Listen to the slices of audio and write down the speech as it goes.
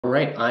All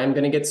right, I'm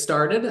going to get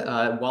started.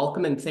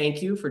 Welcome and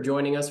thank you for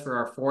joining us for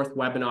our fourth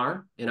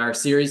webinar in our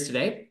series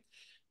today.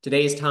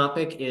 Today's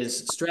topic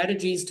is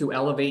strategies to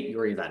elevate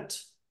your event.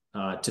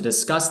 To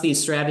discuss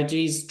these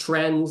strategies,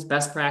 trends,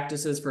 best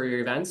practices for your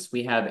events,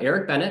 we have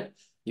Eric Bennett,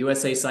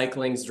 USA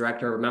Cycling's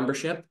Director of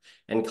Membership,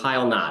 and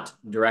Kyle Knott,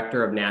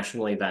 Director of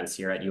National Events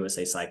here at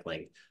USA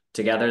Cycling.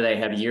 Together, they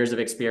have years of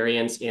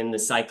experience in the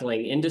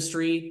cycling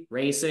industry,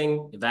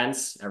 racing,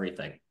 events,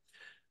 everything.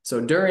 So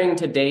during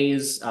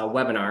today's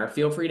webinar,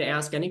 feel free to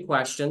ask any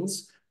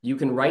questions. You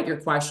can write your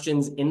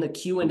questions in the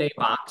Q&A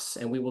box,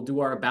 and we will do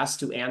our best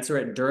to answer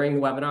it during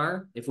the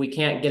webinar. If we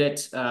can't get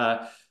it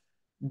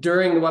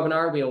during the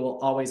webinar, we will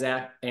always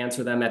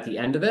answer them at the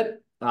end of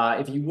it.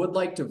 If you would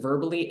like to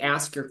verbally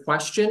ask your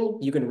question,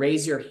 you can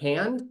raise your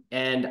hand,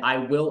 and I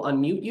will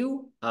unmute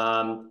you.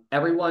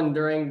 Everyone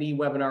during the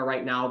webinar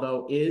right now,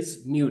 though,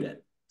 is muted.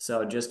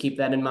 So just keep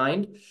that in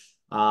mind.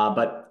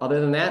 But other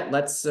than that,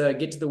 let's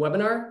get to the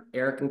webinar.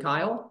 Eric and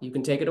Kyle, you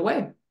can take it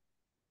away.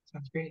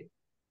 Sounds great.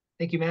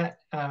 Thank you, Matt.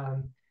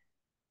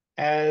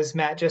 As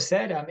Matt just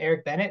said, I'm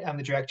Eric Bennett. I'm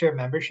the Director of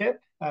Membership.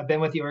 I've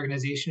been with the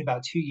organization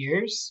about 2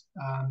 years.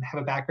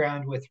 Have a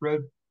background with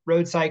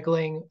road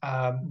cycling,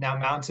 now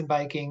mountain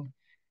biking,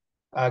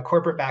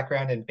 corporate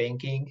background in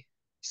banking.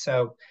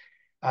 So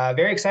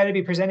very excited to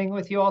be presenting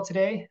with you all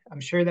today.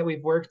 I'm sure that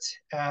we've worked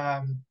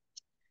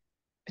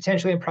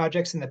potentially in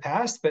projects in the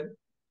past, but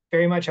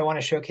very much I want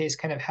to showcase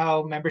kind of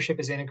how membership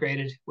is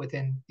integrated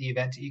within the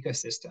event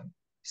ecosystem.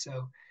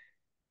 So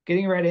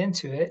getting right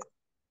into it,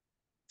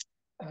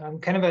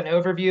 kind of an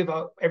overview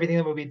about everything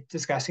that we'll be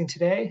discussing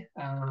today.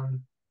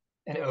 An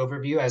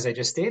overview, as I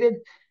just stated,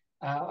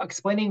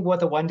 explaining what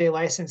the one-day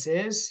license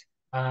is,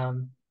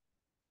 an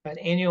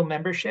annual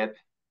membership.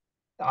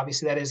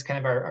 Obviously, that is kind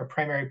of our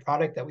primary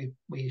product that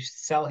we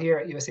sell here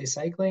at USA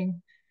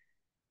Cycling.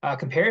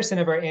 Comparison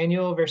of our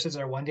annual versus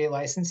our one-day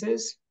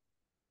licenses.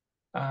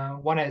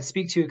 Want to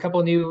speak to a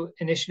couple new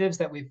initiatives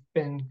that we've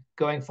been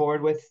going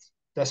forward with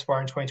thus far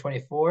in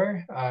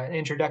 2024, an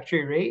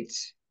introductory rate,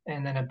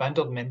 and then a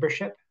bundled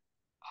membership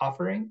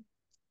offering.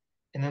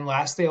 And then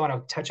lastly, I want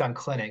to touch on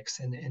clinics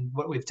and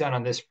what we've done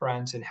on this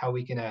front and how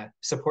we can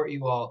support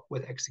you all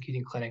with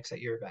executing clinics at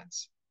your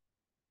events.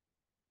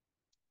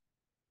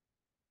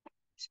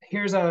 So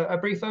here's a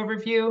brief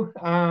overview.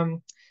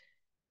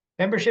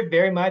 Membership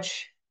very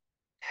much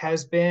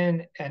has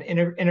been an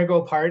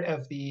integral part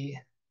of the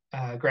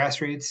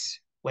grassroots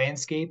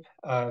landscape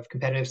of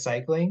competitive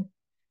cycling.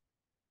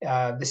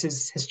 This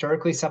is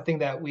historically something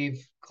that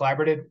we've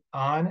collaborated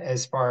on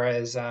as far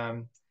as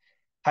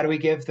how do we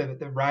give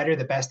the rider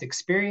the best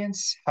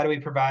experience? How do we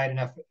provide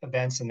enough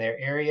events in their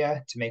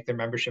area to make their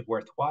membership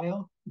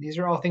worthwhile? These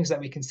are all things that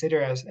we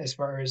consider as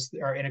far as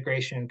our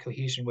integration and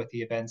cohesion with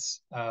the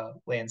events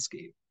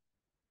landscape.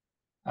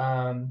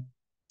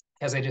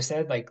 As I just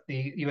said, like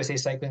the USA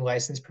Cycling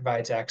license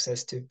provides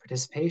access to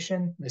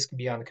participation. This can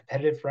be on the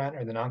competitive front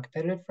or the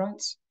non-competitive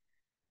fronts.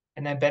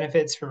 And then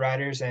benefits for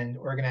riders and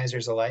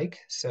organizers alike.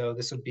 So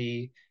this would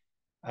be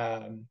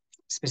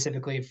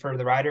specifically for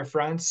the rider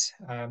fronts,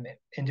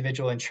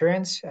 individual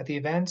insurance at the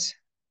event.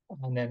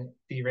 And then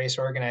the race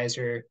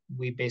organizer,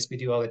 we basically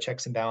do all the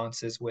checks and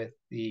balances with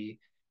the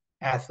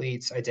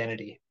athlete's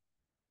identity.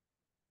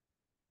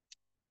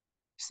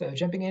 So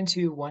jumping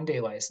into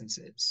one-day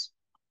licenses.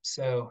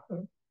 So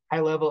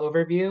high-level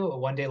overview, a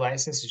one-day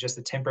license is just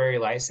a temporary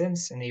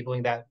license,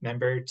 enabling that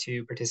member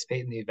to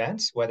participate in the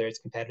event, whether it's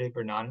competitive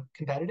or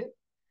non-competitive.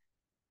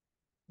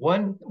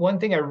 One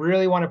thing I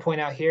really want to point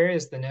out here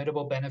is the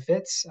notable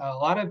benefits. A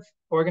lot of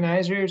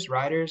organizers,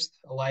 riders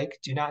alike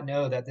do not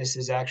know that this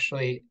is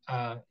actually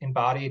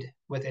embodied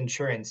with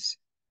insurance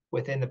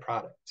within the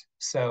product.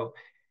 So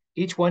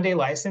each one-day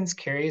license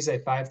carries a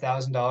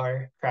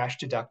 $5,000 crash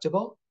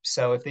deductible.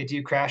 So if they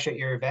do crash at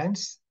your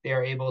events, they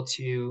are able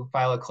to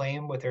file a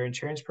claim with their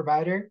insurance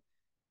provider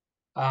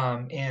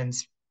and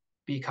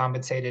be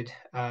compensated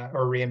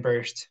or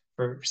reimbursed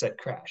for said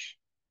crash.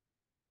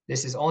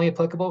 This is only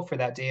applicable for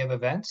that day of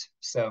event,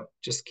 so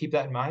just keep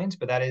that in mind.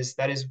 But that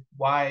is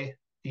why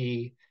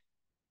the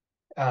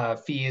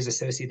fee is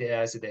associated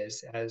as it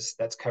is, as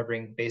that's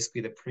covering basically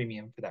the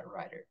premium for that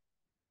rider.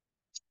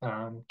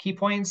 Key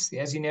points,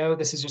 as you know,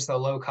 this is just a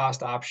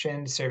low-cost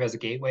option to serve as a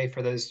gateway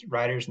for those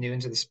riders new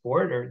into the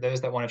sport or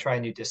those that want to try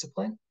a new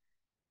discipline.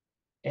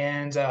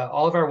 And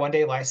all of our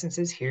one-day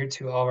licenses adhere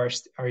to all of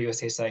our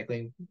USA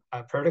Cycling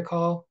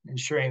protocol,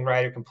 ensuring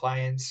rider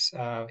compliance,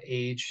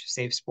 age,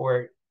 safe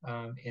sport,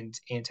 and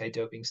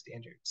anti-doping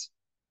standards.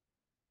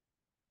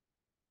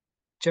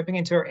 Jumping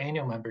into our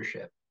annual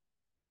membership.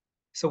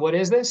 So what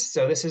is this?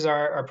 So this is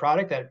our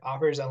product that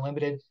offers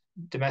unlimited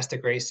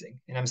domestic racing.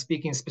 And I'm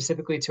speaking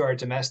specifically to our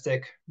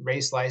domestic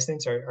race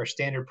license, our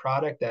standard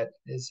product that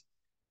is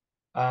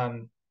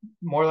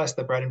more or less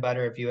the bread and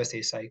butter of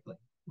USA Cycling.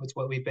 It's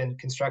what we've been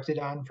constructed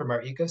on from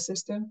our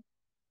ecosystem.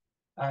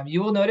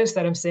 You will notice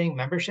that I'm saying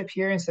membership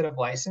here instead of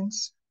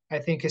license. I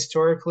think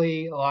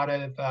historically, a lot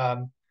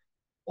of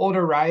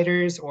older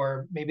riders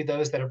or maybe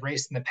those that have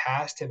raced in the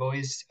past have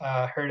always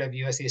heard of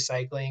USA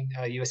Cycling,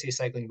 USA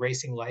Cycling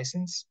Racing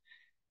License.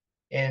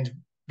 And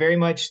very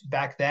much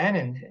back then,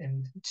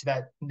 and to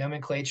that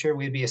nomenclature,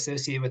 we'd be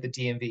associated with the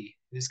DMV.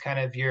 It was kind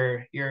of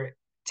your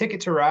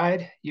ticket to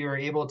ride. You're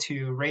able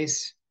to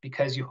race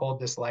because you hold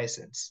this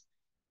license.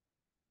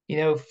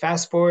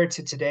 Fast forward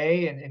to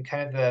today and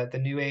kind of the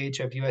new age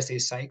of USA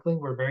Cycling,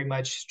 we're very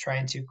much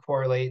trying to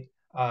correlate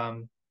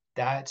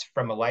that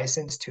from a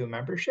license to a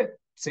membership.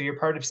 So you're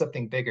part of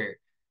something bigger.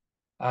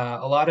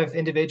 A lot of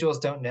individuals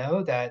don't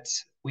know that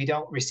we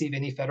don't receive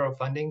any federal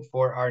funding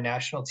for our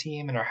national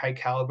team and our high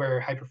caliber,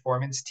 high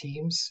performance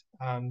teams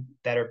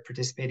that are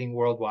participating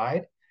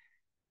worldwide.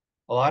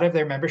 A lot of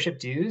their membership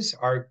dues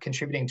are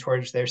contributing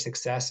towards their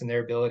success and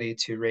their ability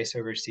to race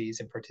overseas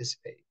and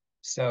participate.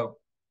 So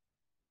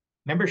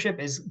membership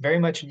is very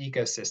much an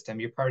ecosystem.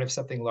 You're part of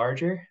something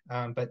larger,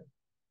 but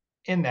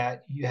in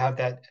that you have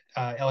that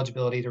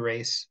eligibility to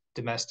race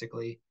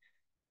domestically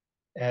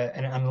at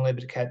an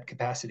unlimited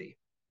capacity.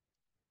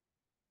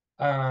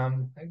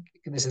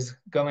 This is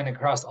going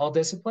across all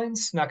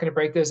disciplines. Not going to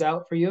break those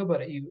out for you,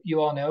 but you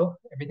all know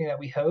everything that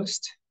we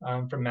host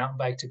from mountain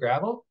bike to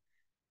gravel.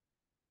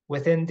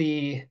 Within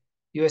the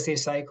USA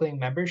Cycling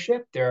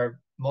membership, there are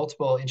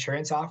multiple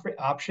insurance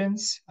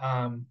options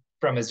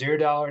from a $0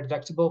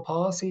 deductible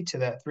policy to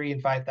that $3,000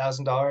 and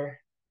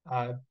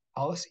 $5,000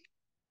 policy.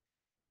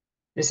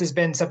 This has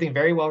been something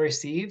very well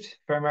received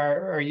from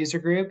our user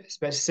group,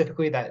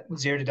 specifically that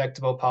zero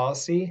deductible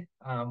policy.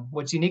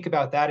 What's unique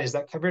about that is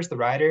that covers the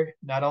rider,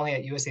 not only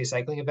at USA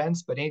Cycling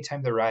events, but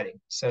anytime they're riding.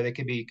 So they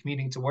could be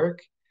commuting to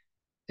work,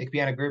 they could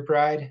be on a group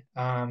ride,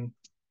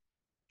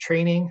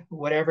 training,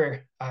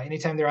 whatever,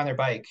 anytime they're on their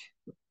bike.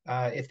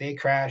 If they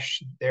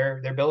crash,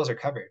 their bills are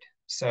covered.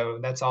 So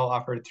that's all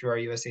offered through our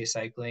USA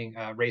Cycling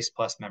Race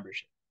Plus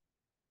membership.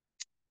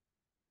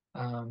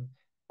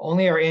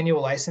 Only our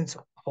annual license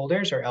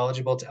holders are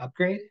eligible to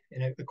upgrade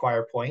and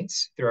acquire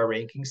points through our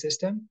ranking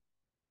system.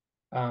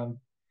 And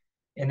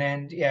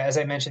then, yeah, as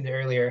I mentioned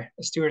earlier,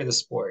 a steward of the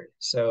sport.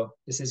 So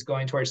this is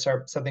going towards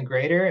something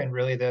greater, and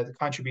really the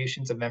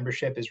contributions of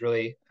membership is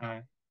really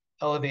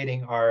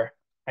elevating our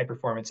high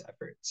performance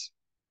efforts.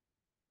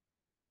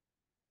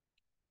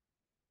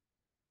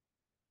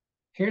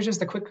 Here's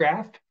just a quick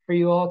graph for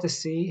you all to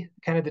see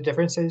kind of the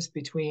differences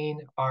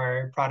between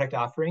our product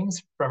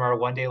offerings from our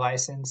one-day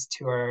license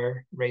to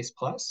our Race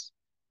Plus.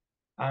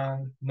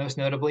 Most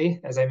notably,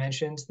 as I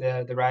mentioned,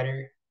 the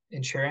rider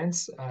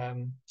insurance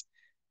on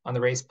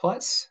the Race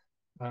Plus,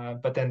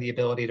 but then the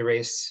ability to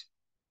race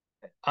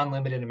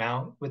unlimited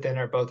amount within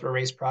both our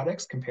race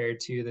products compared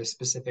to the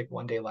specific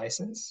one-day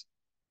license.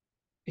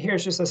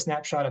 Here's just a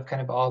snapshot of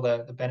kind of all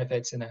the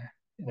benefits in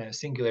a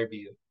singular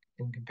view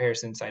in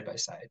comparison side by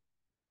side.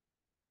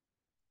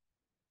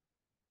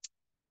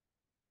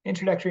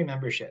 Introductory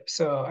membership.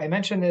 So I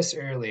mentioned this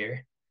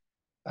earlier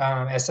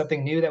as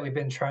something new that we've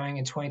been trying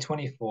in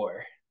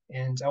 2024.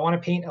 And I want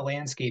to paint a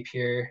landscape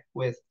here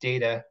with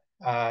data.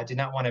 Did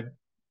not want to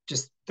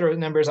just throw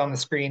numbers on the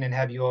screen and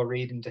have you all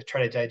read and to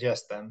try to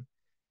digest them.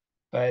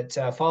 But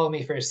follow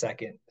me for a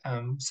second.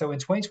 So in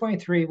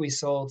 2023, we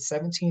sold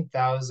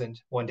 17,000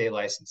 one-day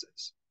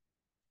licenses.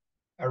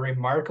 A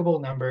remarkable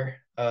number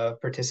of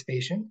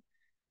participation.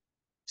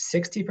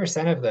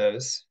 60% of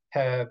those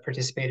have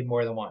participated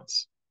more than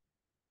once.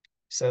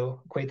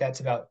 So equate that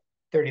to about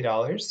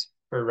 $30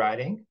 for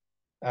riding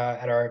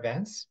at our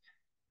events.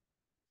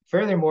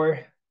 Furthermore,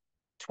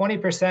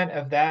 20%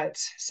 of that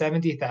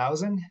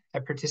 70,000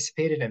 have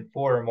participated in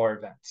 4 or more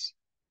events.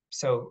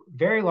 So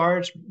very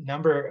large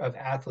number of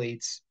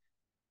athletes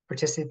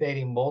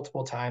participating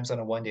multiple times on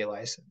a one-day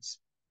license.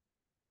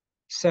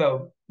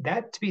 So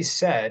that to be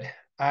said,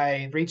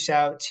 I reached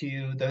out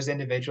to those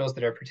individuals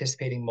that are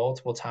participating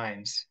multiple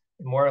times,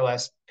 more or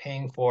less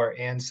paying for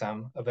and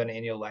some of an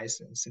annual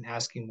license, and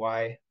asking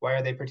why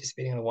are they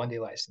participating in a one-day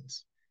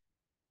license?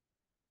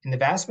 In the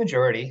vast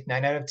majority,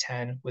 9 out of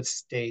 10 would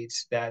state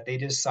that they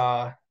just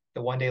saw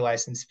the one-day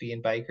license fee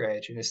in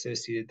BikeEdge and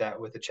associated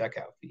that with the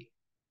checkout fee.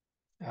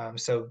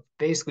 So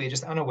basically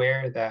just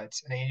unaware that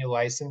an annual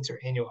license or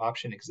annual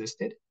option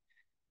existed.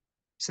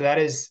 So that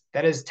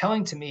is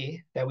telling to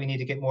me that we need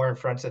to get more in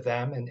front of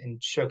them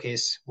and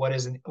showcase what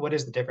is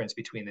the difference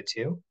between the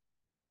two.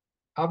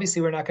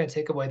 Obviously, we're not going to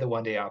take away the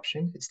one-day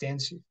option. It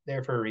stands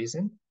there for a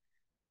reason.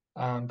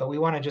 But we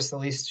want to just at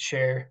least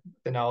share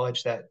the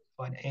knowledge that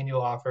an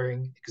annual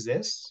offering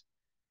exists.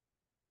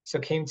 So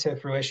came to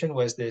fruition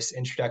was this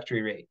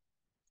introductory rate.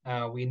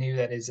 We knew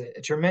that is a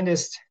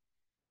tremendous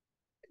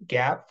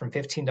gap from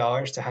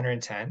 $15 to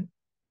 $110.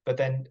 But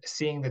then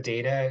seeing the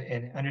data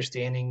and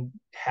understanding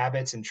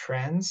habits and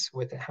trends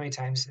with how many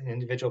times an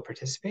individual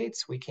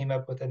participates, we came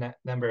up with a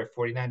number of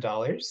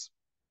 $49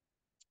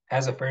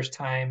 as a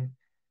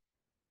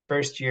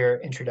first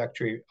year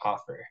introductory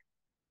offer.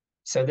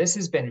 So this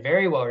has been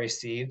very well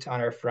received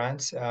on our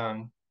front.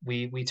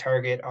 We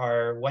target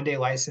our one-day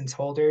license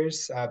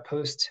holders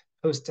post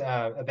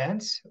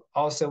events.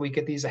 Also, we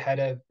get these ahead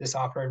of this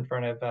offer in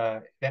front of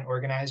event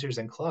organizers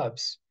and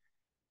clubs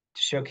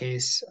to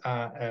showcase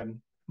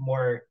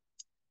more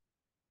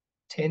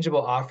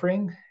tangible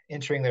offering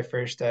entering their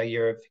first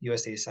year of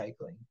USA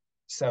Cycling.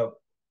 So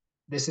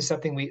this is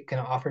something we can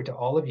offer to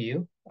all of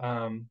you.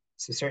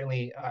 So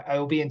certainly I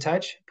will be in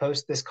touch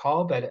post this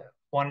call, but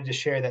wanted to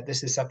share that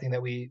this is something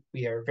that we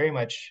are very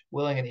much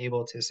willing and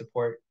able to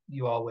support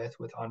you all with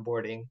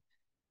onboarding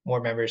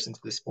more members into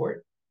the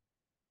sport.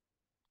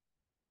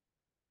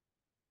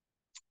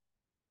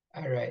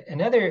 All right,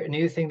 another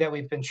new thing that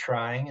we've been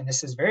trying, and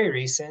this is very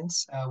recent,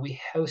 we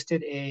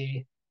hosted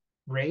a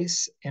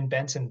race in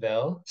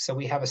Bentonville. So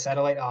we have a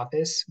satellite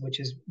office,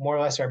 which is more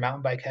or less our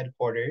mountain bike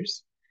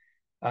headquarters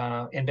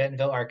in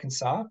Bentonville,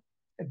 Arkansas.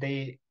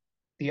 The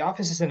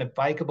office is in a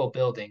bikeable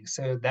building.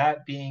 So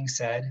that being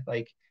said,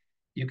 like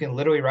you can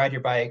literally ride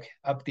your bike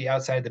up the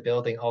outside of the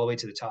building all the way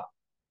to the top.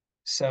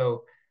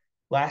 So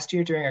last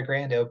year during our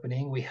grand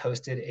opening, we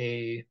hosted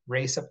a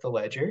race up the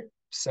ledger.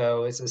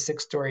 So it's a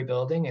 6-story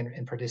building,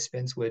 and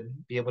participants would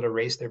be able to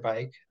race their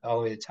bike all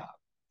the way to the top.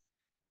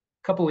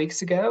 A couple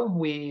weeks ago,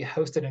 we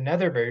hosted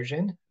another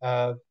version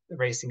of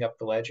Racing Up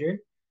the Ledger.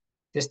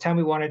 This time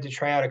we wanted to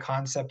try out a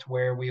concept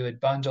where we would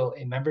bundle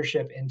a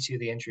membership into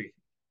the entry fee.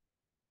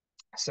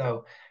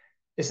 So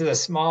this is a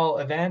small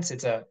event.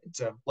 It's a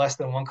less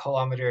than 1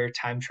 kilometer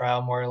time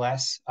trial, more or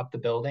less, up the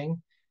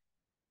building.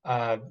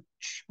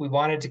 We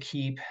wanted to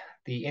keep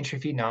the entry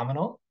fee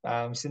nominal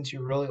since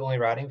you're really only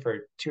riding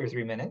for 2 or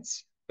 3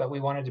 minutes, but we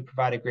wanted to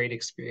provide a great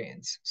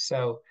experience.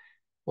 So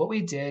what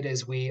we did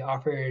is we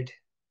offered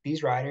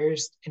these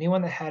riders,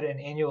 anyone that had an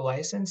annual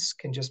license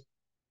can just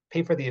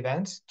pay for the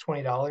event,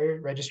 $20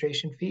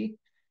 registration fee.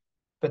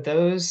 But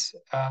those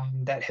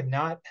that have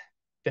not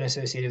been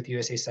associated with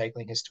USA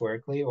Cycling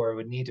historically or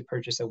would need to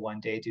purchase a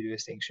 1-day due to a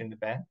sanctioned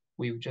event,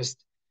 we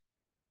just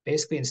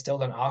basically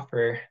instilled an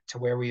offer to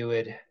where we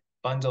would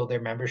bundle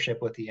their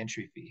membership with the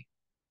entry fee.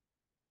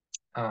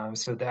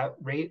 So that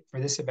rate for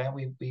this event,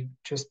 we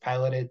just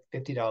piloted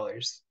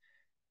 $50.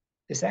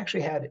 This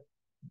actually had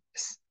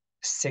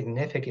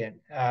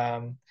significant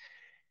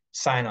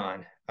sign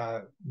on.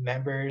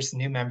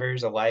 New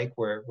members alike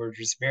were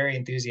just very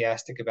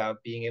enthusiastic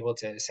about being able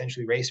to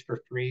essentially race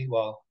for free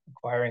while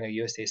acquiring a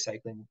USA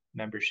Cycling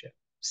membership.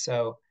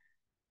 So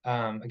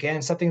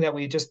again, something that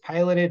we just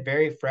piloted,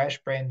 very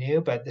fresh, brand new,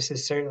 but this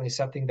is certainly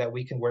something that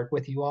we can work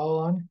with you all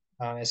on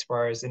as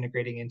far as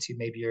integrating into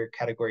maybe your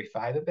Category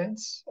 5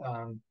 events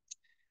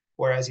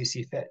or as you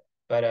see fit.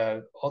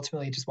 But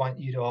ultimately, just want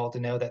you to all to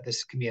know that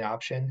this can be an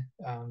option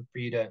for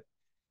you to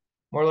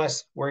more or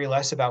less worry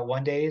less about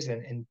 1-days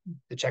and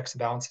the checks and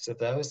balances of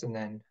those, and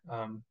then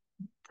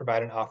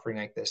provide an offering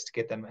like this to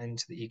get them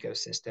into the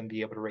ecosystem,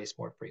 be able to race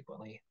more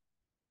frequently.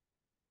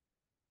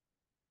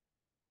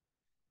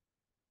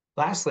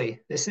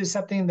 Lastly, this is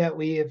something that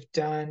we have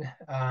done,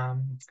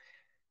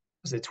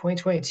 was it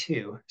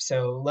 2022?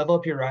 So Level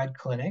Up Your Ride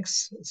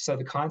clinics. So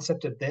the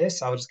concept of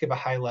this, I'll just give a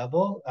high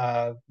level.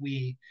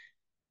 We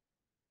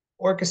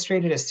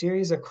orchestrated a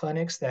series of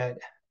clinics that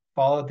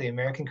followed the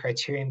American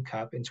Criterium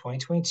Cup in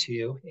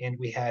 2022, and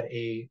we had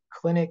a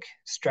clinic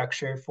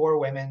structure for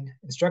women,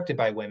 instructed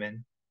by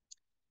women,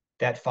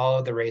 that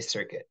followed the race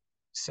circuit.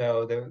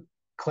 So the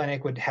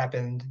clinic would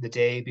happen the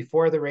day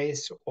before the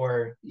race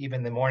or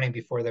even the morning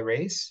before the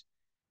race.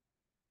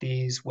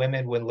 These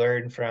women would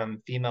learn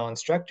from female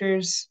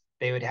instructors.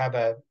 They would have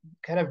a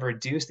kind of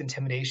reduced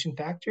intimidation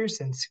factor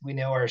since we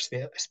know our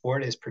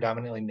sport is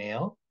predominantly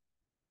male.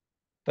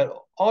 But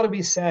all to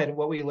be said,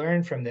 what we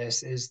learned from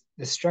this is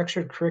the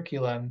structured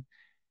curriculum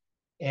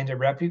and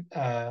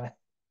a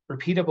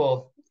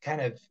repeatable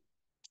kind of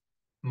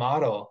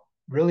model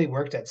really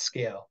worked at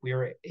scale. We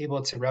were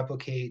able to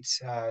replicate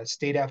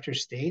state after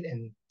state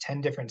and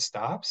 10 different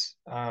stops,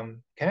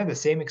 kind of the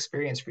same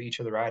experience for each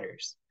of the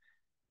riders.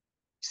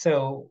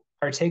 So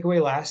our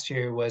takeaway last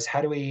year was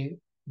how do we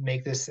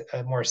make this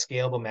a more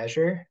scalable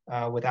measure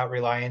without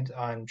reliant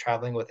on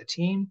traveling with a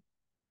team?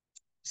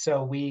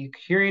 So we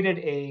curated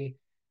a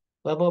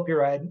Level Up Your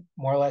Ride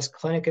more or less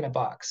clinic in a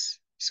box.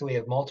 So we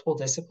have multiple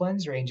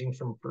disciplines ranging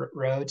from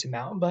road to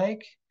mountain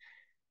bike.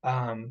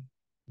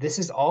 This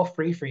is all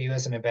free for you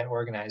as an event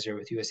organizer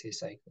with USA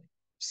Cycling.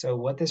 So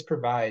what this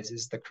provides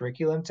is the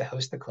curriculum to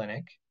host the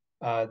clinic,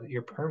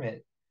 your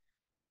permit,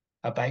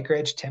 a bike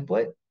reg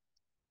template,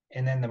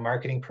 and then the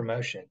marketing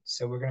promotion.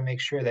 So we're going to make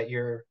sure that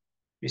you're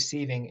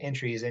receiving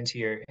entries into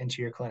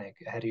your clinic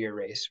ahead of your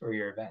race or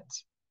your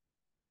events.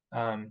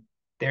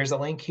 There's a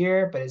link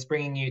here, but it's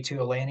bringing you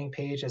to a landing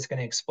page that's going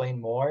to explain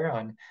more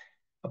on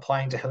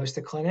applying to host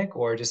a clinic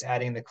or just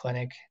adding the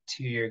clinic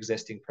to your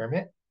existing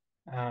permit.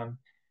 And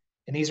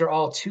these are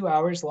all 2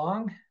 hours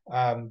long,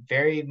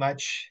 very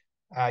much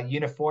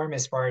uniform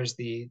as far as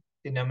the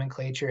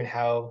nomenclature and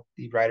how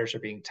the riders are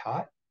being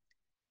taught.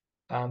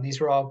 These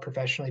were all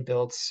professionally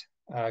built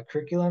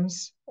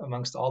curriculums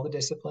amongst all the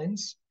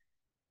disciplines.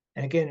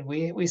 And again,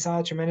 we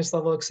saw a tremendous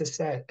level of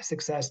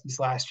success this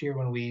last year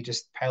when we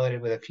just piloted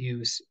with a few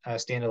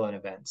standalone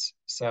events.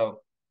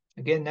 So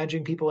again,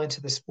 nudging people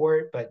into the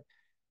sport, but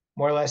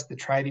more or less the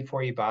try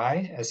before you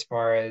buy as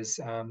far as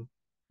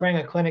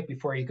running a clinic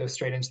before you go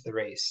straight into the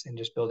race and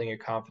just building your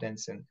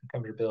confidence and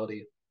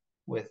comfortability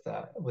with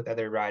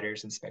other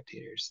riders and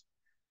spectators.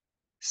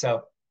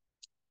 So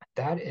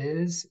that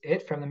is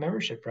it from the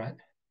membership front.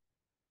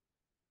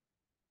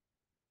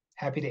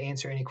 happy to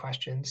answer any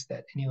questions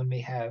that anyone may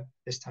have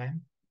this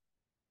time.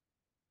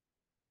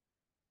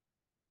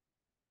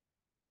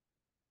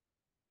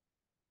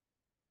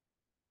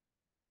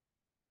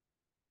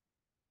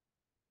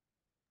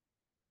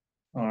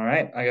 All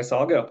right, I guess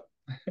I'll go.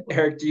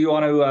 Eric, do you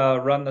want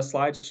to run the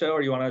slideshow,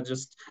 or you want to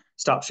just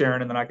stop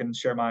sharing and then I can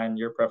share mine,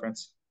 your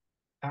preference?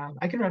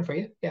 I can run for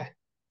you. Yeah.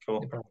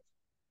 Cool. No problem.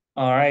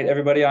 All right,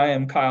 everybody, I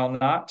am Kyle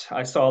Knott.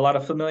 I saw a lot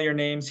of familiar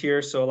names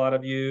here, so a lot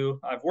of you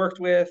I've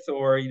worked with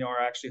or,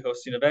 are actually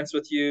hosting events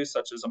with you,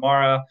 such as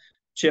Amara.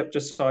 Chip,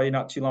 just saw you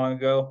not too long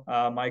ago.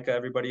 Micah,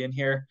 everybody in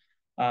here.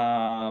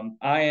 I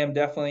am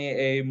definitely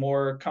a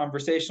more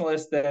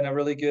conversationalist than a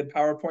really good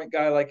PowerPoint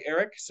guy like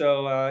Eric,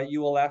 so you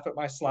will laugh at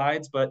my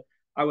slides, but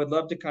I would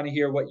love to kind of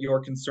hear what your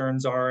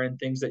concerns are and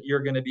things that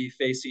you're going to be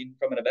facing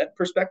from an event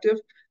perspective.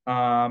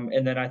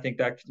 And then I think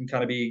that can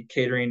kind of be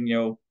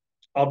catering,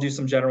 I'll do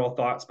some general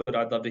thoughts, but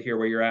I'd love to hear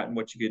where you're at and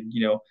what you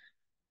could,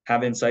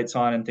 have insights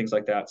on and things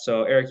like that.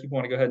 So Eric, you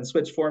want to go ahead and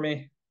switch for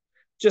me?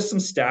 Just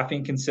some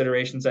staffing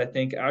considerations, I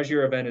think, as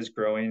your event is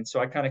growing. So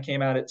I kind of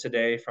came at it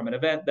today from an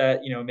event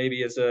that,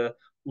 maybe is a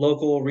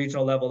local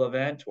regional level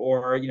event,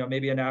 or,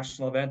 maybe a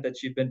national event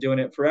that you've been doing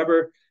it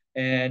forever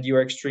and you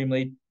are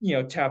extremely,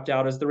 tapped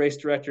out as the race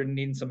director and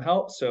needing some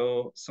help.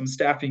 So some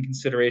staffing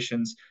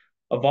considerations.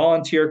 A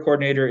volunteer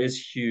coordinator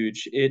is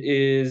huge. It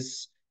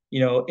is,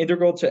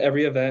 integral to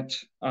every event.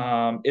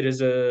 It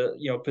is a,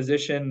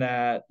 position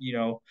that,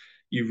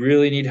 you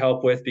really need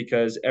help with,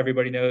 because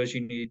everybody knows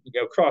you need,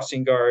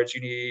 crossing guards,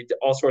 you need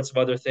all sorts of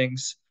other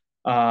things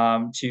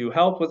to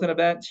help with an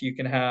event. You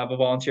can have a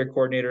volunteer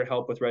coordinator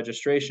help with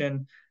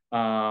registration,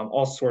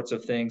 all sorts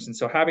of things. And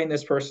so having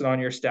this person on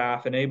your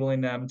staff,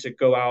 enabling them to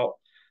go out,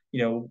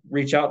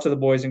 reach out to the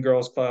Boys and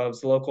Girls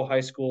Clubs, the local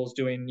high schools,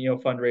 doing,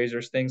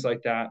 fundraisers, things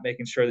like that,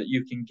 making sure that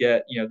you can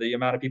get, the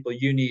amount of people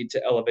you need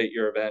to elevate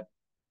your event.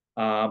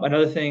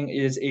 Another thing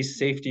is a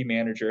safety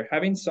manager.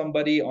 Having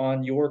somebody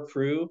on your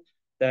crew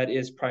that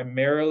is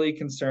primarily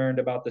concerned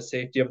about the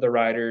safety of the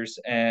riders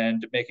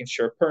and making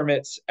sure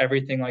permits,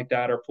 everything like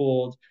that are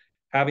pulled,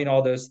 having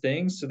all those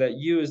things so that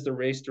you as the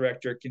race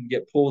director can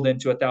get pulled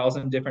into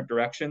 1,000 different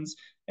directions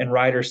and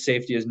rider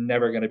safety is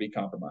never going to be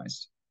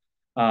compromised.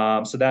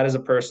 So that is a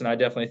person I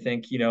definitely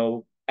think,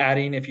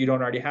 adding if you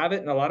don't already have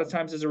it. And a lot of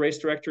times as a race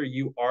director,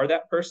 you are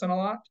that person a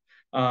lot.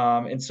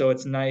 And so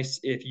it's nice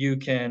if you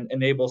can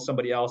enable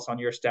somebody else on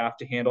your staff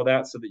to handle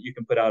that so that you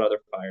can put out other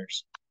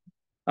fires.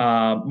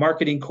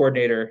 Marketing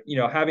coordinator,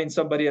 having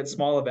somebody at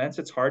small events,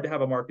 it's hard to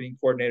have a marketing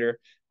coordinator.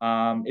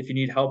 If you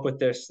need help with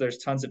this, there's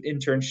tons of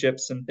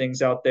internships and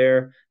things out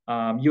there.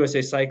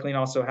 USA Cycling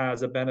also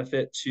has a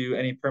benefit to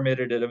any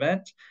permitted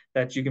event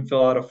that you can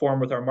fill out a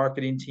form with our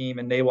marketing team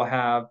and they will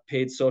have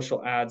paid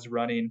social ads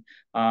running,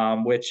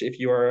 which if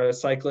you are a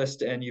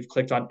cyclist and you've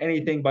clicked on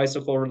anything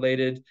bicycle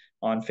related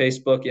on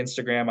Facebook,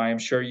 Instagram, I am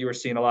sure you are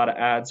seeing a lot of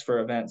ads for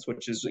events,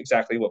 which is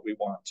exactly what we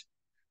want.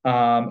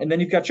 And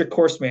then you've got your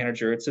course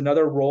manager. It's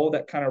another role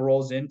that kind of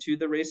rolls into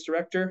the race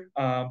director.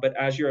 But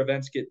as your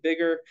events get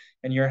bigger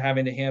and you're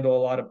having to handle a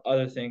lot of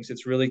other things,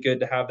 it's really good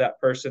to have that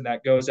person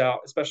that goes out,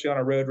 especially on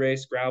a road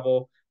race,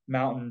 gravel,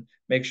 mountain,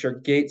 make sure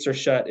gates are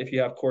shut if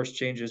you have course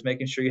changes,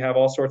 making sure you have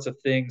all sorts of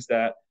things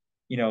that,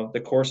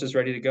 the course is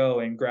ready to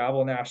go. In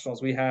gravel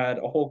nationals, we had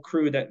a whole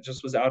crew that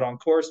just was out on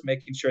course,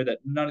 making sure that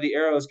none of the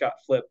arrows got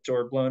flipped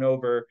or blown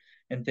over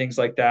and things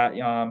like that,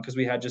 because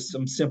we had just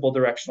some simple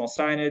directional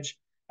signage.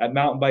 At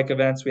mountain bike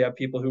events, we have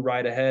people who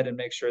ride ahead and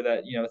make sure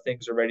that,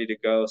 things are ready to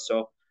go.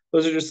 So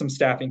those are just some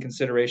staffing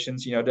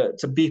considerations,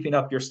 to beefing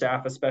up your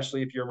staff,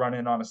 especially if you're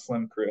running on a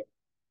slim crew.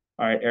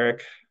 All right,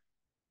 Eric.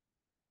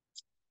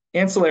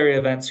 Ancillary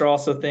events are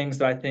also things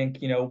that I think,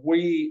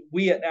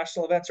 we at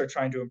national events are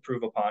trying to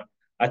improve upon.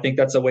 I think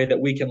that's a way that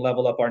we can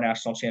level up our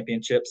national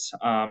championships.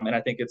 And I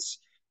think it's,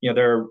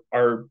 there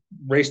are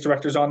race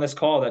directors on this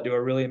call that do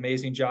a really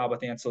amazing job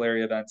with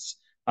ancillary events.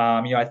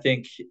 I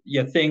think,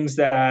 things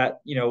that,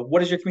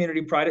 what does your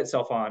community pride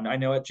itself on? I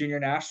know at junior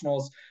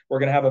nationals, we're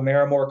going to have a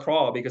Marimore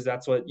crawl because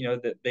that's what,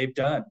 that they've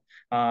done.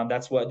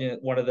 That's what,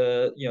 one of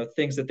the,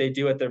 things that they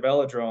do at their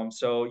velodrome.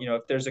 So,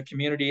 if there's a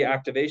community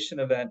activation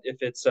event, if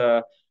it's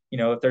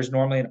if there's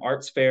normally an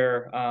arts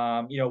fair,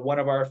 one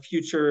of our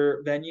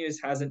future venues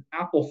has an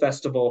apple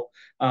festival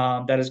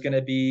that is going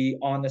to be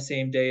on the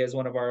same day as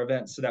one of our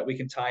events so that we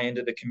can tie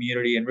into the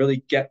community and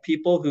really get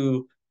people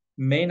who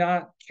may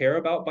not care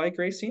about bike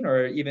racing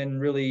or even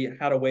really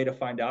had a way to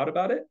find out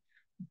about it,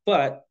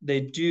 but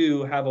they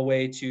do have a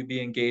way to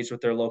be engaged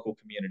with their local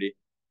community.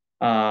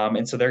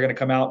 And so they're going to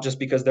come out just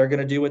because they're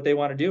going to do what they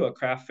want to do, a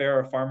craft fair,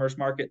 a farmer's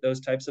market,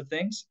 those types of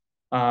things.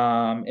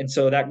 And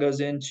so that goes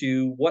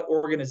into what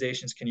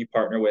organizations can you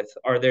partner with?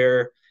 Are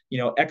there,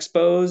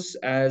 expos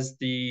as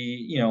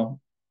the,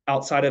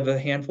 outside of a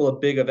handful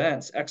of big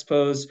events,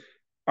 expos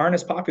aren't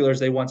as popular as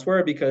they once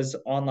were because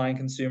online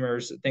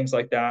consumers, things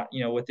like that,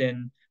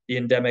 within the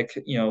endemic,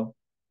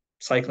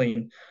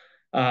 cycling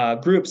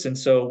groups. And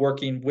so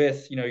working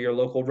with, your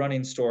local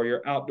running store,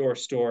 your outdoor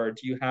store,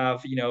 do you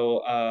have,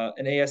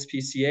 an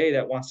ASPCA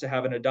that wants to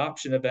have an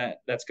adoption event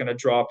that's going to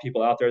draw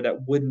people out there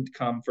that wouldn't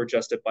come for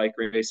just a bike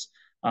race?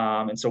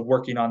 And so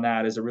working on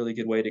that is a really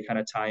good way to kind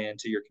of tie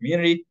into your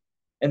community.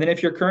 And then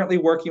if you're currently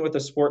working with a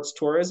sports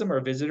tourism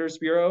or visitors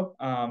bureau,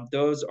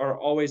 those are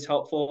always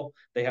helpful.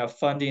 They have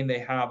funding, they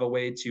have a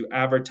way to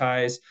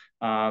advertise,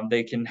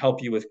 they can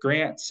help you with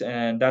grants.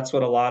 And that's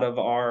what a lot of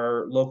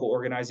our local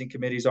organizing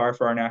committees are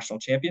for our national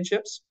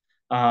championships.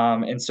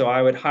 And so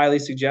I would highly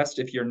suggest,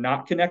 if you're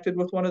not connected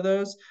with one of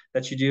those,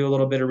 that you do a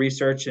little bit of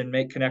research and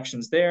make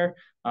connections there.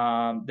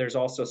 There's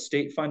also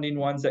state funding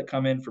ones that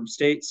come in from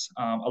states.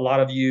 A lot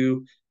of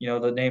you,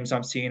 the names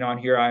I'm seeing on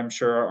here, I'm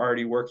sure are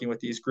already working with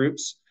these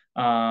groups.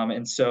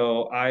 And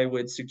so I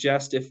would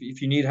suggest, if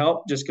you need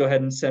help, just go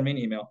ahead and send me an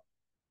email.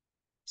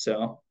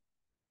 So,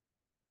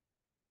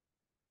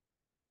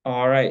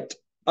 all right.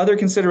 Other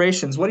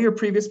considerations. What are your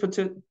previous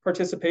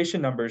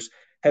participation numbers?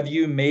 Have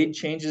you made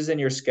changes in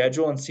your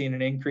schedule and seen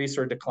an increase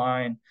or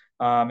decline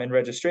in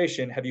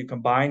registration? Have you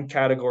combined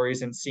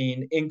categories and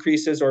seen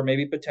increases, or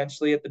maybe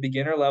potentially at the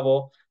beginner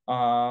level,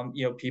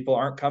 people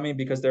aren't coming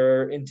because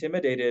they're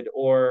intimidated,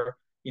 or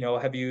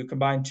have you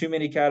combined too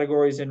many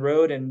categories in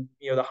road, and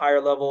the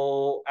higher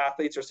level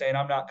athletes are saying,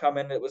 I'm not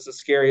coming, it was a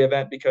scary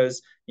event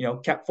because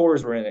Cat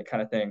 4s were in it,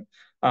 kind of thing.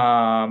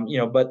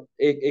 But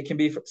it can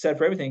be said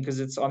for everything, because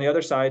it's on the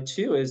other side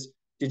too, is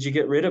did you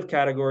get rid of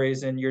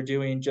categories and you're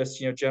doing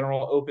just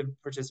general open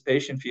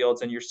participation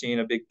fields and you're seeing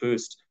a big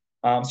boost?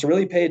 So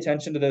really pay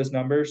attention to those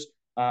numbers.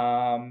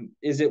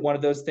 Is it one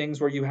of those things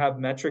where you have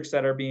metrics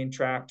that are being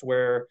tracked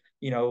where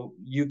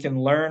you can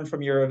learn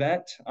from your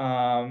event,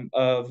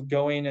 of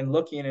going and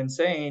looking and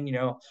saying,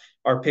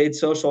 our paid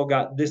social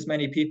got this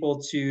many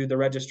people to the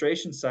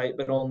registration site,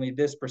 but only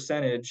this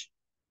percentage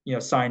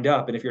signed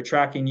up? And if you're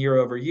tracking year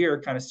over year,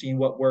 kind of seeing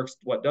what works,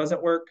 what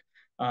doesn't work.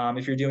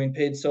 If you're doing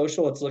paid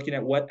social, it's looking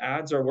at what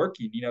ads are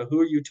working, who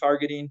are you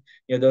targeting,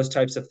 those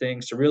types of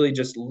things, to really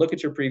just look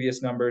at your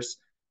previous numbers,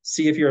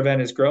 see if your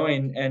event is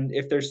growing, and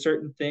if there's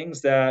certain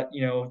things that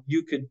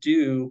you could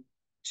do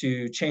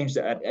to change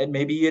that. And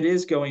maybe it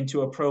is going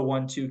to a Pro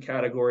 1-2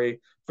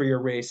 category for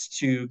your race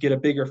to get a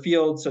bigger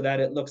field so that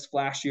it looks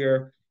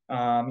flashier,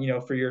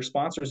 for your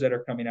sponsors that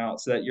are coming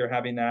out, so that you're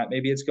having that.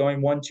 Maybe it's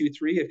going 1, 2,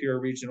 3 if you're a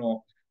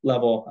regional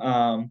level.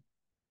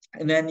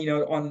 And then,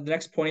 on the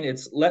next point,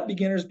 it's let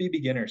beginners be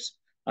beginners.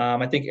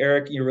 I think,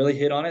 Eric, you really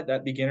hit on it.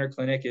 That beginner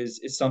clinic is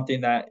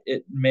something that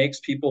it makes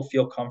people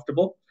feel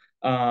comfortable.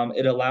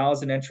 It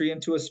allows an entry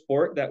into a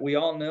sport that we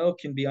all know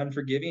can be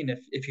unforgiving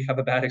if you have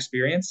a bad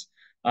experience.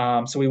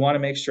 So we want to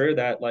make sure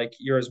that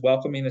you're as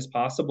welcoming as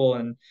possible,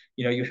 and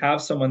you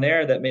have someone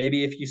there that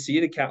maybe if you see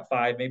the Cat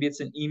 5, maybe it's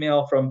an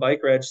email from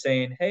Bike Reg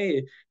saying,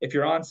 hey, if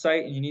you're on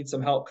site and you need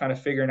some help kind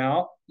of figuring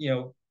out,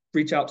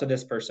 reach out to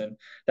this person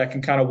that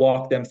can kind of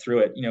walk them through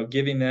it,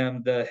 giving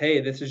them the, hey,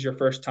 this is your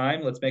first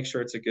time, let's make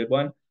sure it's a good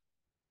one.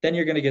 Then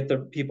you're going to get the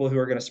people who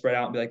are going to spread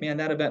out and be like, man,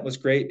 that event was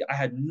great, I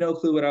had no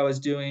clue what I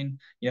was doing,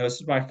 this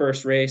is my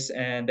first race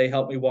and they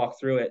helped me walk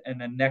through it. And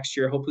then next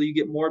year, hopefully you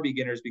get more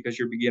beginners because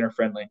you're beginner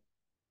friendly.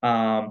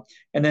 And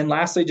then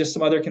lastly, just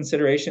some other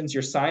considerations,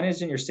 your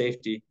signage and your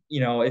safety.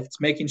 It's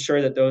making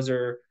sure that those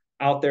are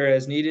out there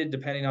as needed,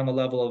 depending on the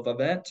level of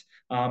event.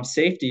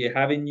 Safety,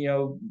 having,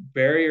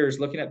 barriers,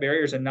 looking at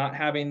barriers and not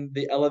having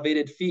the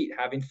elevated feet,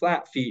 having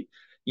flat feet.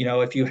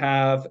 If you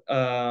have,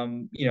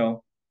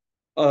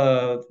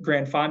 a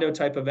Grand Fondo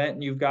type event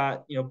and you've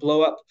got,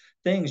 blow up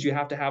things, you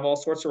have to have all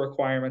sorts of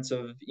requirements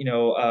of,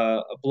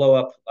 a blow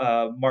up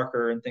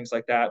marker and things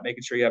like that,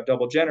 making sure you have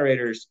double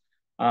generators.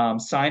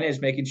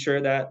 Signage, making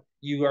sure that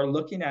you are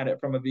looking at it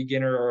from a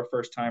beginner or a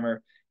first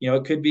timer.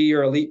 It could be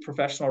your elite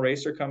professional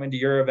racer coming to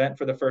your event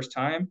for the first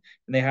time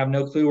and they have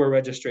no clue where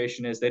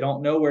registration is. They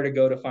don't know where to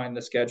go to find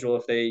the schedule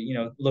if they,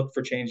 look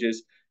for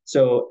changes.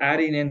 So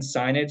adding in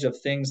signage of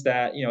things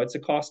that, it's a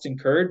cost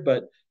incurred,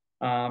 but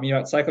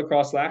at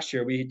cyclocross last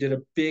year, we did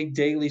a big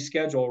daily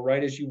schedule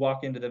right as you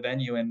walk into the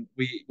venue, and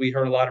we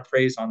heard a lot of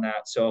praise on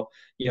that. So,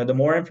 the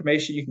more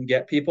information you can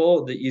get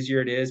people, the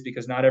easier it is,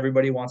 because not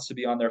everybody wants to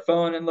be on their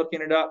phone and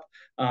looking it up.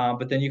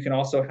 But then you can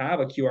also have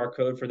a QR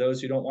code for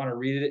those who don't want to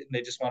read it and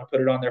they just want to put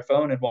it on their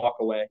phone and walk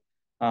away.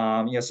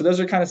 So those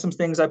are kind of some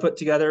things I put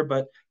together,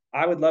 but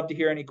I would love to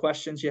hear any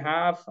questions you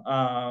have.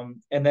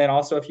 And then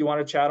also, if you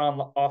want to chat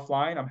on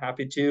offline, I'm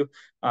happy to.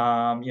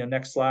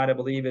 Next slide, I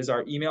believe, is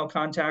our email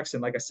contacts.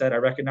 And like I said, I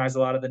recognize a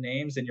lot of the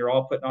names and you're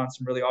all putting on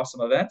some really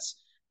awesome events.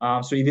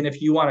 So even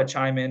if you want to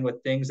chime in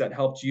with things that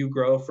helped you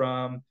grow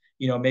from,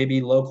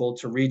 maybe local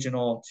to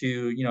regional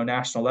to,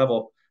 national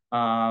level,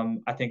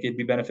 I think it'd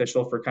be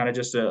beneficial for kind of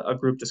just a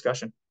group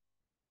discussion.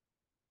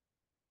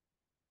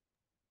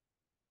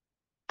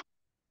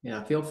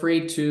 Yeah, feel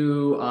free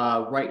to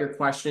write your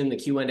question in the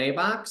Q&A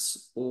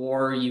box,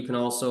 or you can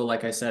also,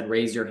 like I said,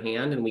 raise your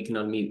hand and we can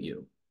unmute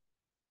you.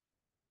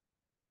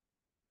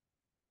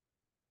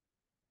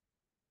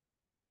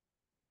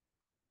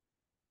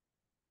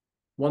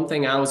 One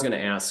thing I was going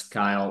to ask,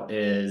 Kyle,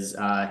 is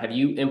have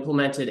you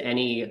implemented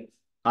any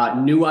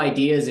new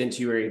ideas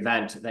into your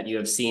event that you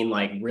have seen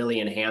like really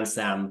enhance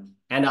them?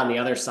 And on the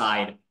other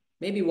side,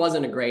 maybe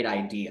wasn't a great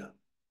idea.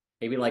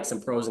 Maybe like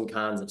some pros and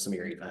cons of some of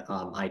your event,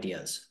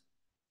 ideas.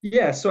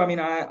 Yeah, so I mean,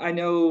 I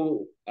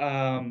know,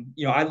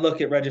 I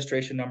look at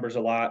registration numbers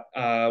a lot.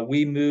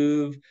 We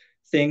move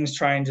things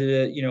trying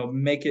to,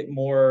 make it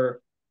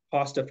more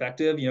cost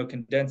effective,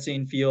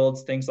 condensing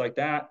fields, things like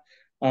that.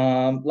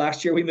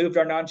 Last year we moved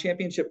our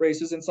non-championship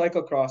races in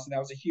cyclocross, and that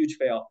was a huge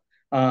fail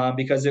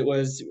because it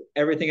was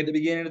everything at the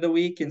beginning of the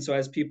week, and so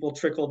as people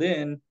trickled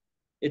in,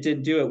 it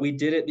didn't do it. We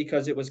did it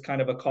because it was kind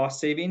of a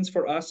cost savings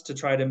for us to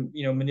try to,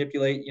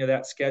 manipulate,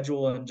 that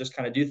schedule and just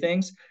kind of do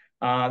things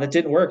that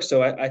didn't work.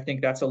 So I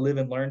think that's a live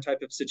and learn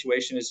type of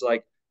situation is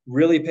like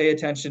really pay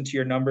attention to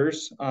your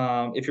numbers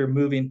if you're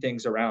moving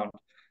things around.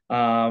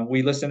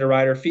 We listen to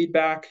rider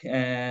feedback,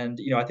 and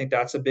I think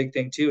that's a big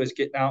thing too is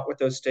getting out with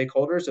those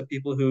stakeholders of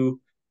people who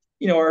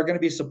are going to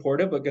be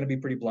supportive but going to be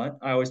pretty blunt.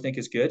 I always think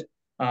is good.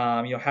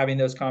 Having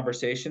those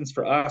conversations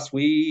for us,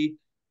 we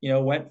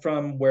went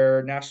from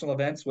where national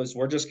events was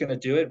we're just going to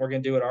do it, we're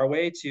going to do it our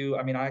way, to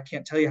I mean, I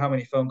can't tell you how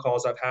many phone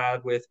calls I've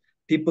had with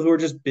people who are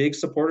just big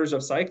supporters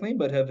of cycling,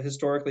 but have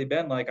historically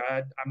been like,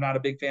 I'm not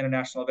a big fan of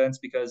national events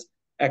because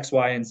X,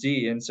 Y, and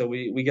Z. And so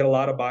we get a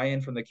lot of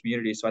buy-in from the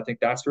community. So I think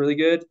that's really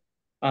good.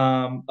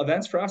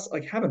 Events for us,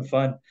 like having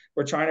fun.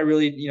 We're trying to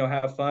really,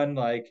 have fun,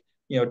 like,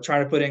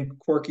 trying to put in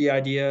quirky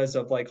ideas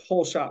of like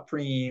whole shot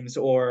preems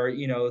or,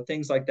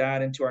 things like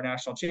that into our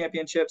national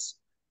championships.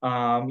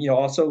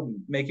 Also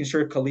making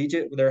sure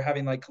they're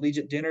having like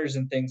collegiate dinners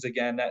and things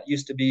again that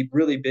used to be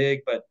really big,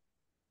 but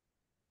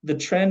the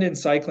trend in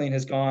cycling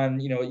has gone,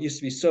 it used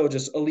to be so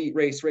just elite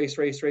race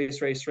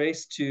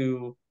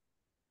to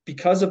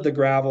because of the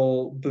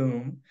gravel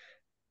boom,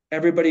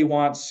 everybody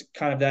wants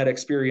kind of that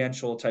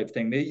experiential type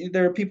thing.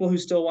 There are people who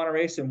still want to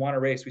race and want to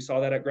race. We saw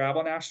that at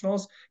Gravel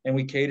Nationals, and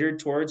we catered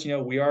towards,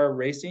 we are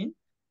racing,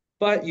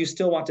 but you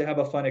still want to have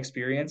a fun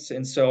experience.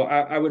 And so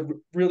I would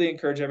really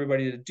encourage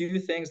everybody to do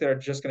things that are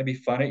just going to be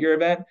fun at your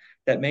event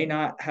that may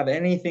not have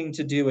anything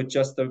to do with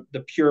just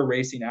the pure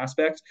racing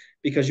aspect,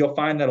 because you'll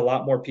find that a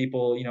lot more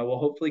people, will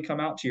hopefully come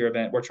out to your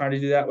event. We're trying to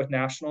do that with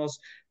nationals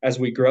as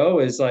we grow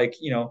is like,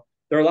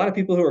 there are a lot of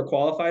people who are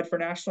qualified for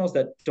nationals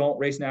that don't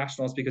race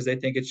nationals because they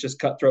think it's just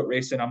cutthroat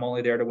racing. I'm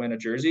only there to win a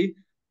jersey.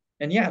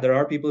 And yeah, there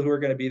are people who are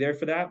going to be there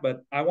for that,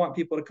 but I want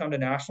people to come to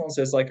nationals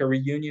as like a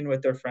reunion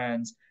with their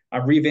friends.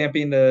 I'm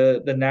revamping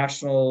the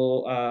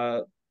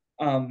national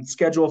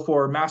schedule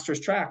for Masters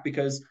Track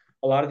because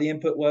a lot of the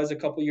input was a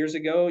couple years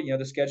ago.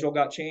 The schedule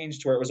got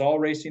changed to where it was all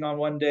racing on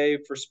one day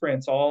for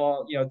sprints,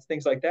 all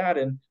things like that.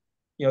 And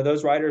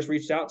those riders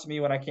reached out to me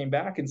when I came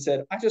back and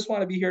said, I just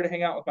want to be here to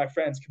hang out with my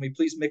friends. Can we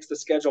please mix the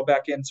schedule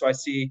back in so I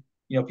see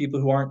people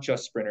who aren't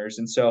just sprinters?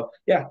 And so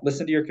yeah,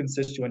 listen to your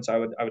constituents. I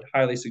would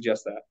highly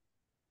suggest that.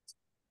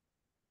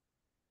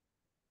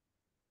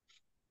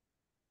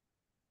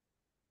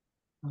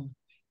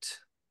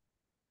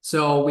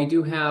 So we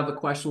do have a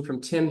question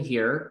from Tim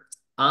here.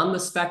 On the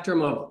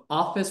spectrum of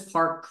Office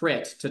Park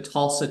Crit to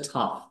Tulsa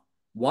Tough,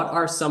 what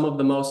are some of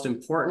the most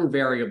important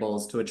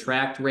variables to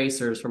attract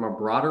racers from a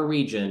broader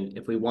region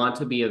if we want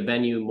to be a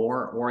venue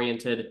more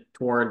oriented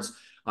toward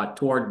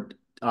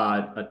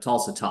a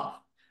Tulsa Tough?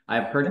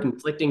 I've heard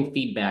conflicting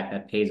feedback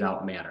that pays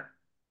out matter.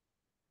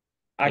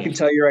 I can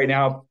tell you right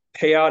now,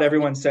 payout,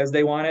 everyone says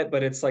they want it,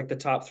 but it's like the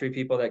top 3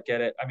 people that get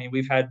it. I mean,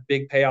 we've had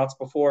big payouts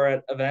before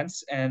at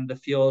events and the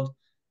field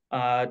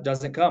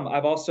doesn't come.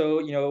 I've also,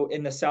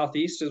 in the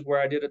Southeast is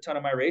where I did a ton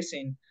of my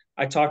racing.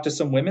 I talked to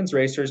some women's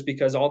racers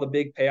because all the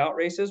big payout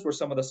races were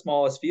some of the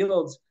smallest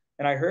fields.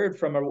 And I heard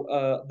from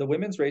the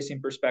women's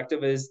racing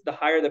perspective is the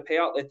higher the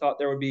payout, they thought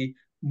there would be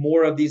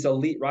more of these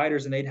elite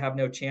riders and they'd have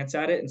no chance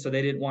at it. And so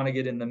they didn't want to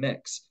get in the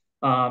mix.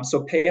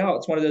 So payout,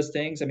 it's one of those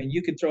things. I mean,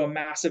 you can throw a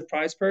massive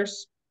prize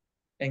purse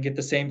and get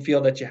the same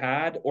field that you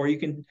had, or you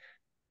can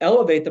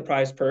elevate the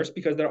prize purse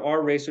because there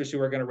are racers who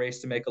are going to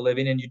race to make a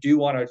living and you do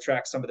want to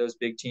attract some of those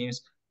big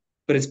teams,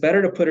 but it's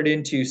better to put it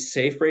into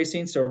safe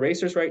racing. So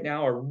racers right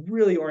now are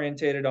really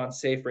orientated on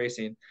safe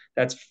racing.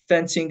 That's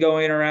fencing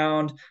going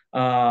around.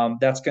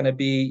 That's going to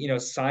be,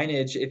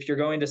 signage. If you're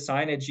going to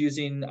signage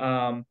using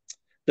the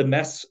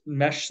mesh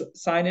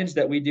signage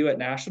that we do at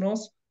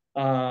nationals,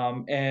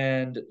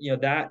 and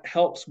that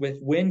helps with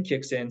wind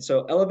kicks in.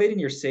 So elevating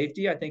your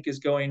safety, I think, is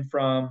going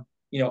from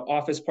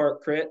Office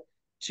Park Crit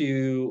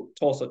to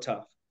Tulsa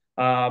Tough.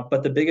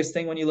 But the biggest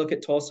thing when you look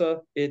at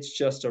Tulsa, it's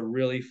just a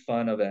really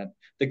fun event.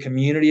 The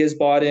community is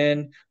bought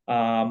in.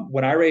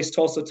 When I raced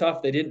Tulsa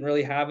Tough, they didn't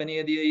really have any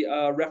of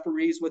the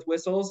referees with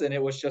whistles, and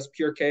it was just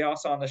pure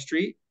chaos on the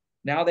street.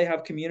 Now they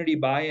have community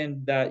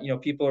buy-in that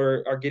people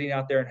are getting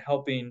out there and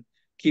helping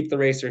keep the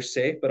racers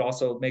safe, but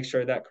also make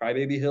sure that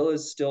Crybaby Hill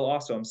is still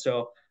awesome.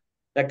 So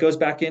that goes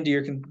back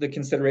into the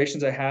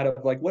considerations I had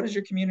of like, what is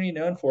your community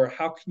known for?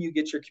 How can you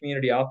get your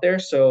community out there?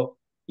 So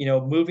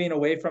moving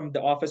away from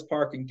the office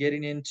park and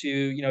getting into,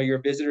 your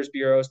visitors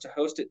bureaus to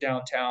host it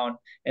downtown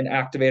and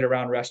activate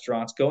around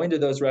restaurants, going to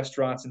those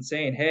restaurants and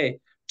saying, hey,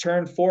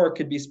 turn 4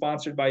 could be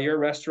sponsored by your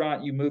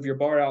restaurant. You move your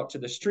bar out to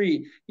the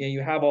street.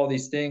 You have all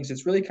these things.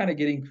 It's really kind of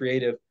getting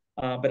creative.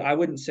 But I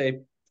wouldn't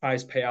say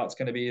prize payout is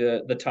going to be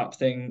the top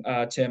thing,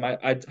 Tim.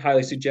 I'd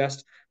highly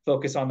suggest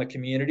focus on the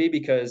community,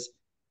 because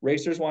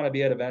racers want to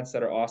be at events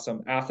that are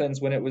awesome. Athens,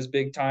 when it was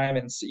big time,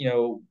 and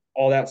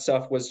all that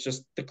stuff was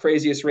just the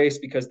craziest race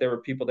because there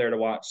were people there to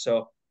watch.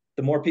 So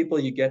the more people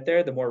you get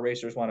there, the more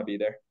racers want to be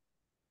there.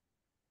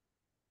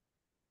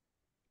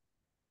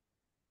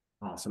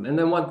 Awesome. And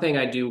then one thing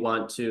I do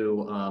want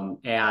to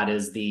add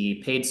is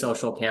the paid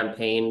social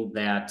campaign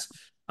that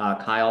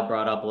Kyle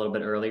brought up a little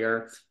bit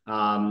earlier.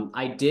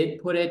 I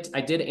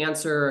did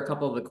answer a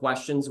couple of the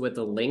questions with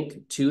a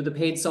link to the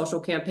paid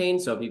social campaign.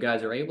 So if you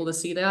guys are able to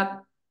see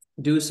that,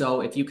 do so.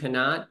 If you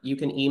cannot, you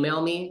can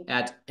email me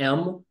at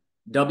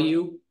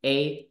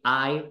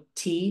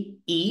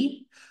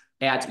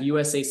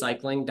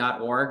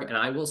mwaite@usacycling.org, and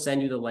I will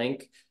send you the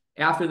link.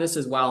 After this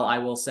as well, I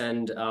will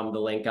send the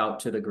link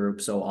out to the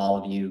group so all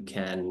of you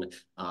can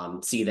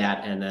see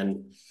that, and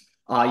then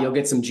you'll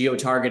get some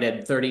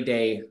geo-targeted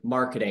 30-day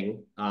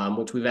marketing,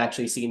 which we've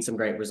actually seen some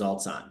great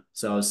results on.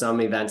 So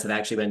some events have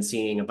actually been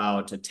seeing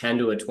about a 10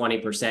 to a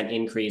 20%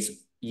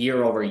 increase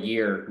year over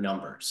year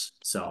numbers.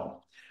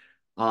 So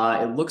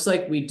it looks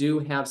like we do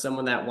have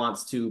someone that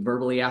wants to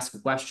verbally ask a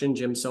question,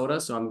 Jim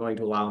Soda, so I'm going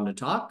to allow him to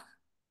talk.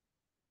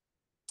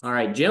 All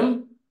right,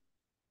 Jim.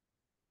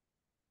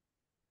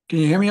 Can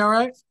you hear me all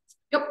right?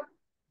 Yep.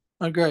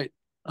 Oh, great.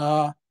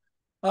 I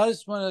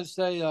just wanted to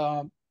say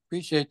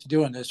appreciate you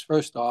doing this,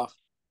 first off.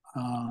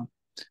 Been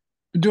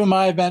doing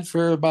my event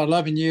for about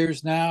 11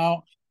 years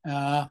now.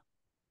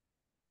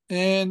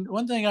 And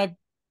one thing I've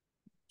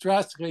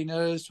drastically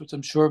noticed, which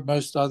I'm sure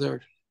most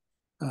other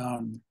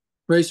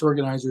race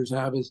organizers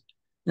have, is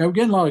we're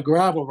getting a lot of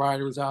gravel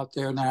riders out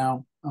there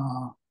now.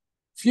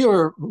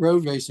 Fewer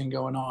road racing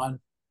going on.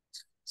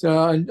 So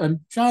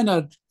I'm trying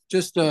to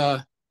just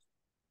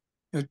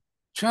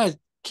try to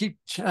keep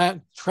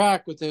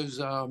track with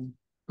those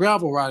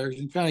gravel riders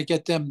and trying to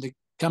get them to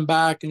come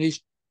back and at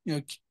least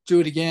do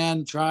it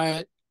again, try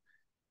it.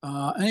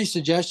 Any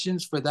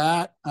suggestions for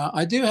that?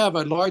 I do have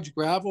a large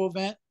gravel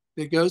event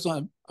that goes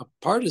on a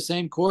part of the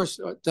same course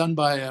done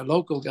by a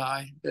local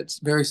guy that's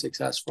very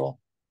successful.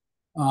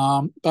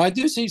 But I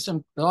do see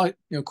some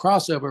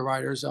crossover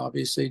riders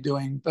obviously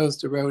doing both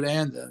the road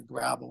and the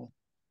gravel.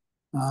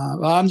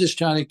 Well, I'm just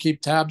trying to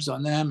keep tabs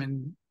on them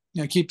and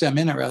keep them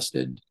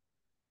interested.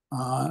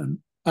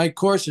 My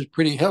course is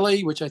pretty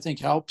hilly, which I think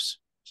helps.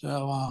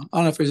 So I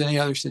don't know if there's any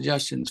other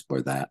suggestions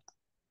for that.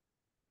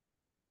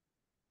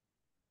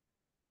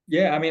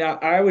 Yeah, I mean,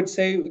 I would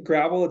say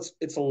gravel,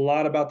 it's a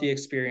lot about the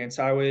experience.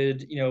 I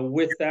would,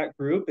 with that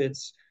group,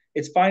 it's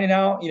finding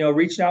out,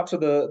 reaching out to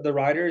the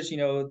riders,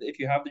 if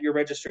you have your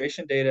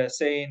registration data,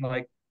 saying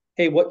like,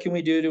 hey, what can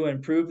we do to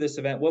improve this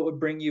event? What would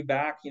bring you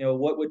back?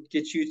 What would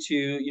get you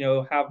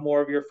to, have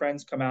more of your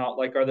friends come out?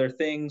 Like, are there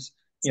things,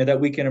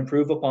 that we can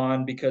improve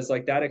upon? Because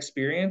like that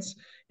experience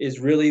is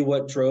really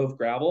what drove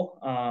gravel.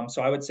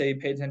 So I would say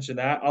pay attention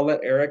to that. I'll let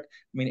Eric,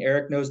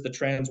 Eric knows the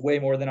trends way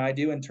more than I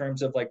do in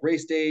terms of like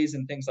race days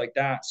and things like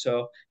that.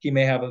 So he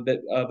may have a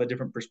bit of a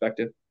different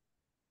perspective.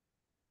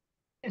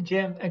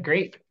 Jim, a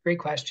great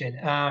question.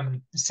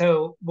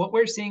 So what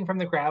we're seeing from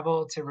the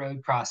gravel to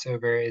road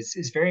crossover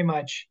is very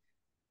much,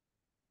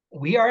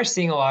 we are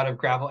seeing a lot of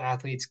gravel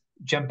athletes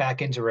jump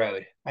back into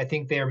road. I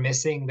think they're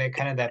missing the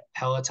kind of that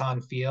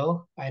Peloton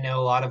feel. I know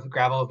a lot of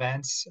gravel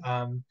events,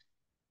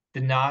 the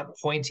not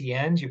pointy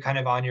end, you're kind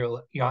of on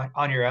your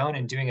own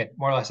and doing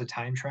more or less a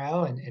time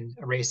trial and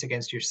a race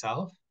against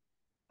yourself.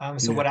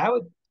 So what I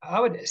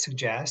would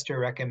suggest or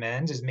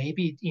recommend is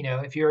maybe,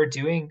 if you're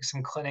doing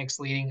some clinics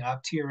leading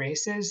up to your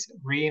races,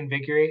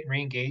 reinvigorate and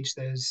reengage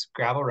those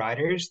gravel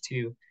riders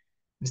to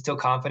instill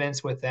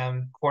confidence with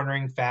them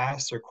cornering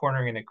fast or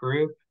cornering in a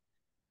group.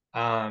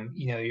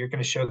 You're going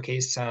to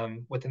showcase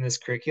some within this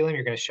curriculum,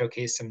 you're going to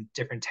showcase some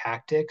different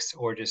tactics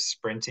or just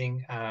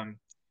sprinting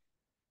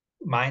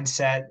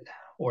mindset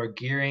or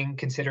gearing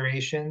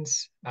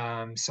considerations.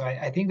 So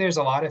I think there's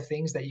a lot of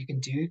things that you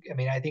can do.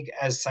 I think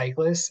as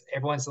cyclists,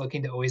 everyone's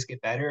looking to always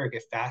get better or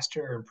get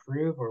faster or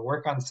improve or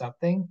work on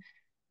something.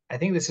 I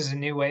think this is a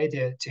new way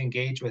to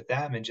engage with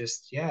them and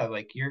just,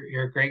 like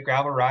you're a great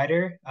gravel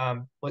rider.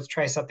 Let's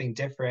try something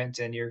different.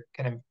 And you're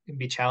going to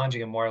be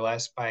challenging them more or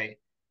less by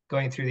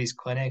going through these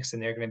clinics,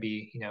 and they're going to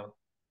be,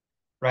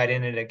 right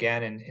in it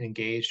again and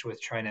engaged with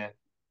trying to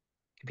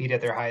compete at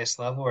their highest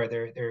level or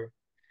their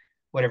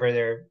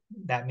whatever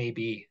that may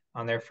be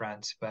on their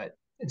front, but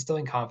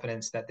instilling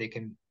confidence that they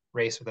can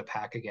race with a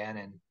pack again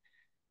and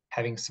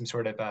having some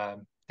sort of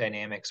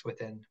dynamics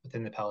within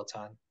the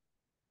peloton.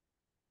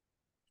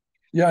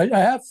 Yeah, I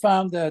have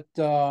found that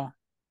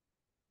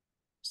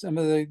some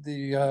of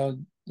the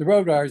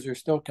road riders are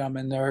still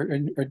coming. They're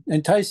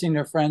enticing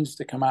their friends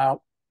to come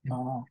out.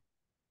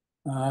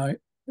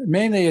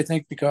 Mainly, I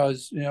think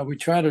because we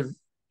try to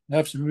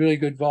have some really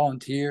good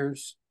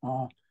volunteers.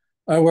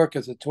 I work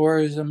at the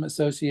Tourism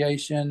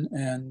Association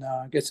and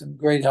get some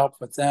great help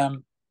with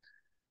them.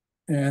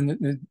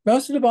 And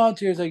most of the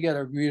volunteers I get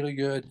are really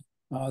good.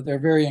 They're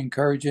very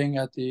encouraging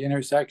at the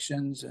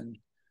intersections, and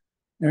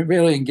they're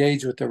really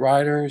engaged with the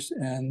riders.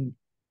 And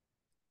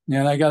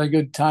I got a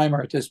good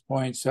timer at this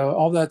point, so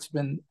all that's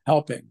been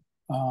helping.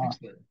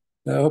 Excellent.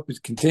 I hope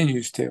it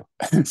continues to.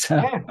 So,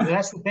 Yeah,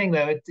 that's the thing,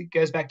 though. It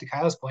goes back to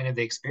Kyle's point of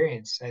the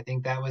experience. I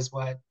think that was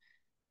what,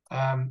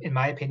 in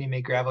my opinion,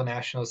 made Gravel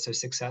Nationals so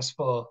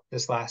successful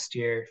this last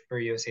year for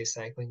USA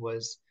Cycling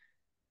was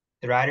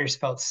the riders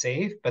felt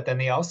safe, but then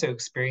they also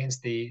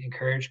experienced the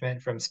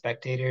encouragement from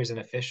spectators and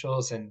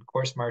officials and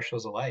course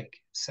marshals alike.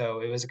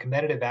 So it was a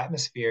competitive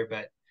atmosphere,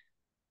 but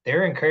they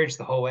were encouraged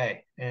the whole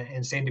way.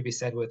 And same to be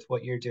said with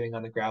what you're doing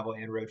on the gravel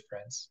and road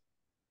fronts.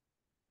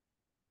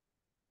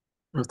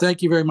 well,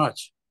 thank you very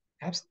much.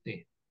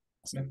 Absolutely.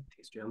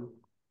 Thanks, Jim.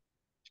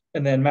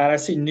 And then Matt, I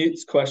see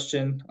Newt's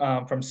question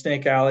from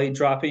Snake Alley,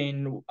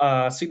 dropping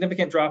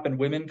significant drop in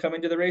women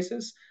coming to the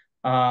races,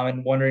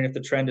 and wondering if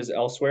the trend is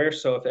elsewhere.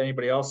 So if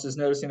anybody else is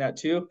noticing that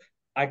too,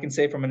 I can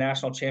say from a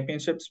national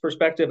championships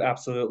perspective,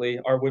 absolutely.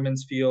 Our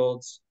women's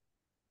fields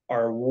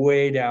are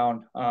way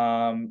down.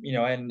 And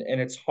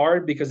it's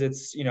hard because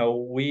it's,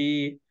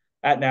 we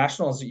at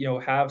nationals,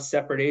 have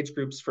separate age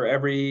groups for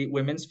every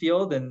women's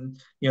field.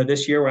 And,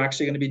 this year we're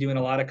actually going to be doing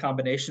a lot of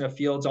combination of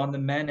fields on the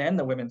men and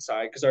the women's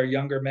side, because our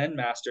younger men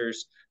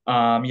masters,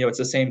 it's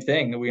the same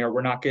thing.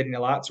 We're not getting a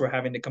lot. So we're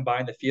having to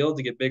combine the field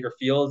to get bigger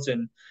fields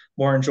and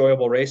more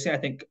enjoyable racing. I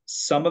think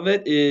some of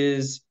it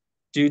is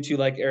due to,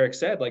 like Eric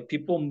said, like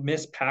people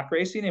miss pack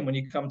racing. And when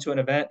you come to an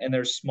event and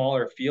there's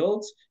smaller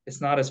fields, it's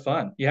not as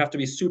fun. You have to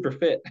be super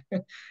fit.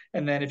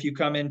 And then if you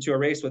come into a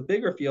race with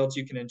bigger fields,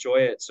 you can enjoy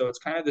it. So it's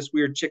kind of this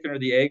weird chicken or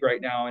the egg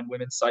right now in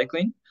women's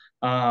cycling.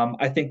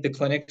 I think the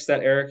clinics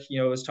that Eric,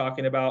 was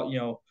talking about,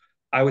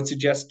 I would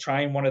suggest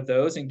trying one of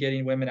those and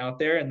getting women out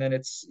there. And then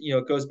it's,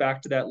 it goes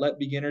back to that, let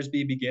beginners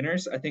be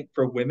beginners. I think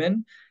for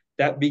women,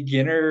 that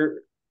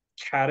beginner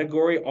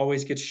category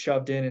always gets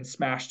shoved in and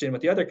smashed in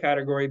with the other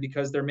category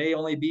because there may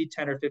only be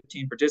 10 or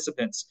 15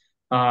 participants.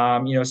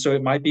 So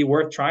it might be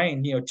worth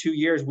trying. 2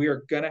 years, we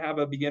are going to have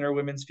a beginner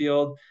women's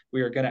field.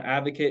 We are going to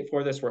advocate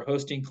for this. We're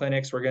hosting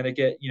clinics. We're going to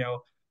get,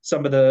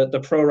 some of the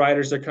pro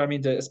riders are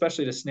coming to,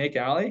 especially to Snake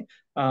Alley,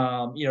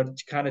 to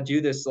kind of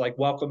do this, like,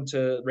 welcome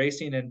to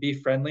racing and be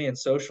friendly and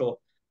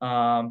social.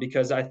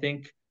 Because I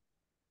think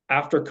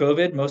after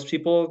COVID, most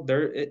people,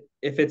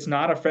 if it's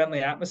not a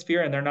friendly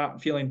atmosphere and they're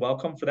not feeling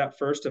welcome for that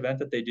first event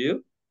that they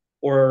do,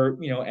 or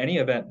any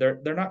event,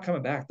 they're not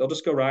coming back. They'll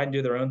just go ride and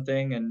do their own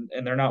thing, and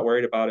they're not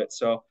worried about it.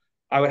 So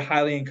I would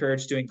highly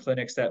encourage doing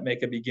clinics that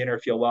make a beginner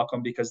feel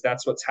welcome, because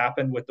that's what's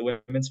happened with the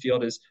women's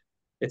field is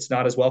it's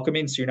not as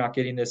welcoming. So you're not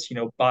getting this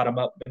bottom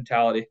up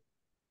mentality.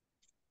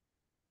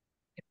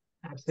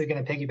 Absolutely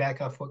going to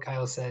piggyback off what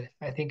Kyle said.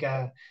 I think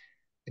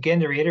again,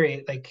 to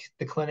reiterate, like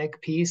the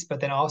clinic piece, but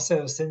then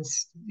also,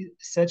 since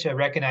such a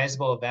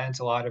recognizable event,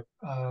 a lot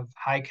of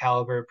high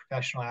caliber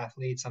professional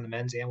athletes on the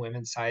men's and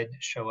women's side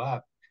show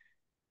up.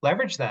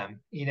 Leverage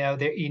them. They're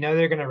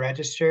going to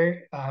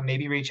register.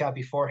 Maybe reach out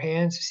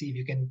beforehand to see if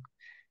you can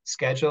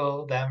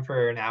schedule them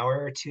for an hour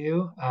or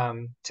two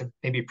to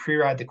maybe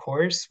pre-ride the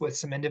course with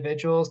some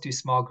individuals, do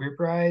small group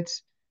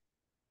rides.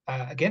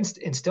 Again,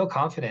 instill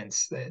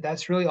confidence.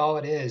 That's really all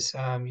it is.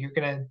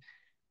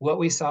 What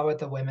we saw with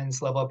the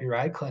women's Level Up Your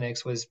Ride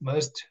clinics was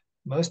most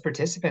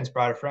participants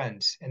brought a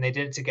friend, and they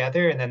did it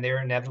together, and then they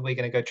were inevitably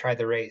going to go try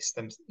the race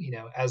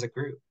as a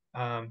group.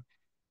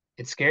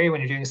 It's scary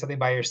when you're doing something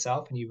by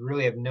yourself and you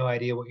really have no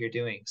idea what you're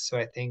doing. So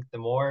I think the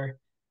more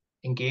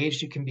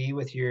engaged you can be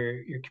with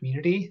your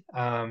community,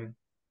 the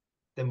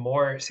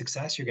more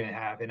success you're going to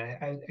have. And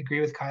I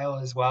agree with Kyle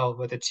as well.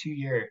 With a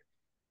 2-year,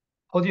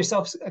 hold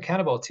yourself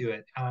accountable to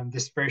it.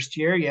 This first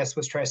year, yes,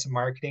 let's try some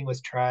marketing,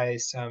 let's try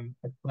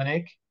a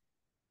clinic.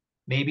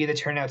 Maybe the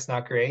turnout's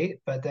not great,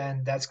 but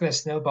then that's going to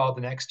snowball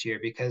the next year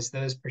because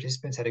those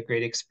participants had a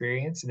great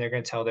experience and they're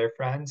going to tell their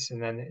friends,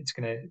 and then it's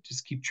going to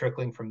just keep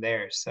trickling from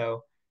there.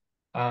 So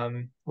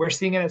we're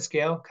seeing it at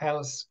scale.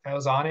 Kyle's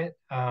on it.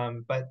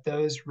 But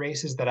those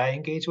races that I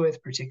engage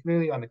with,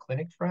 particularly on the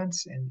clinic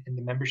fronts and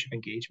the membership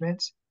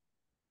engagement,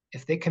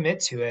 if they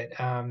commit to it,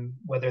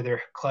 whether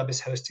their club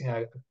is hosting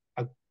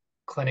a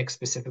clinic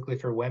specifically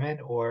for women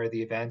or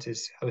the event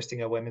is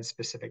hosting a women's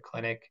specific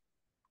clinic,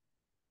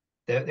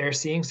 they're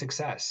seeing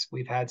success.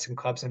 We've had some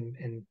clubs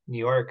in New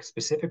York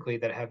specifically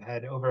that have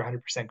had over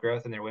 100%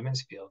 growth in their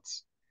women's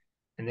fields.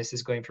 And this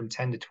is going from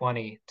 10 to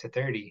 20 to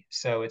 30.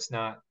 So it's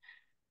not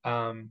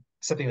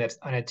something that's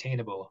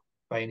unattainable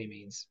by any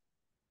means.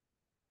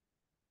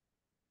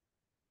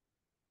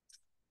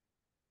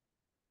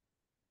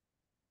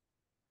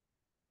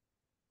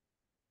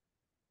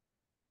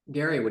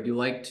 Gary, would you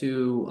like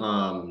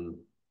to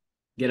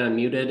get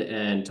unmuted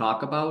and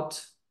talk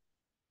about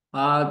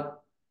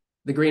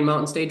the Green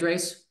Mountain Stage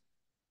Race?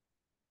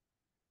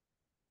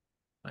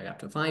 I have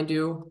to find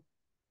you.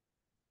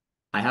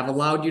 I have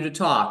allowed you to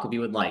talk if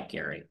you would like,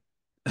 Gary.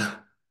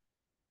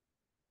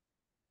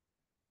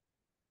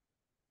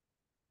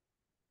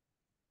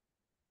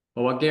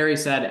 Well, what Gary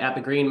said, at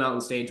the Green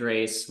Mountain Stage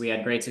Race, we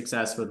had great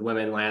success with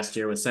women last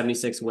year with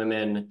 76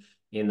 women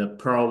in the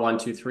Pro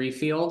 1-2-3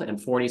 field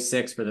and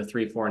 46 for the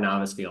 3-4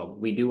 novice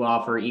field. We do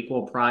offer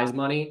equal prize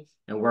money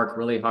and work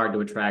really hard to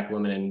attract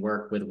women and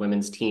work with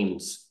women's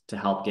teams to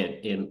help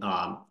get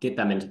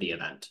them into the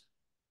event.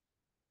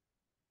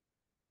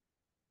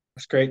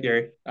 That's great,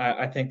 Gary.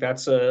 I think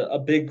that's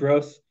a big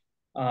growth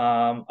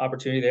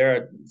opportunity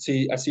there.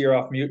 I see you're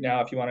off mute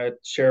now. If you want to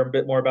share a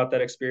bit more about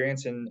that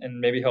experience and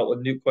maybe help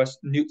with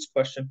Newt's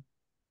question.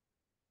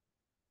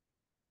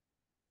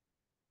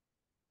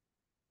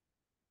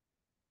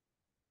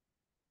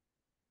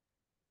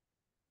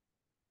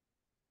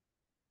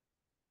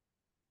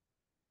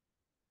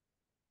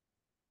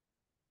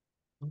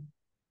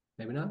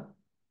 Maybe not.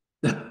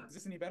 Is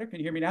this any better? Can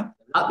you hear me now?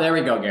 Oh, there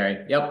we go,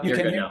 Gary. Yep, you're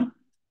good now.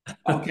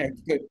 Okay,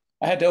 good.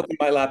 I had to open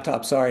my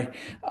laptop. Sorry.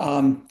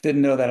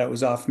 Didn't know that it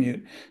was off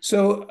mute.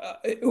 So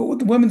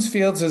the women's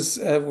fields, as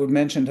we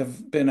mentioned,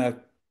 have been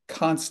a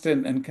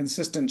constant and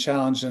consistent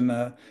challenge in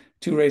the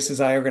two races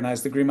I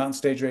organized, the Green Mountain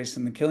Stage Race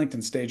and the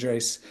Killington Stage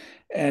Race.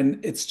 And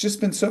it's just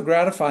been so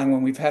gratifying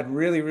when we've had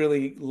really,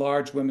 really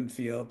large women's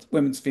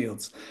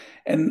fields.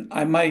 And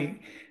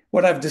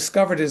what I've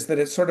discovered is that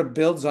it sort of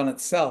builds on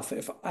itself.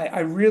 If I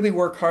really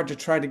work hard to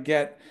try to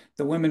get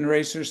the women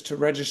racers to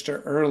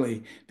register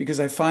early, because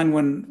I find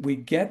when we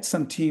get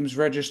some teams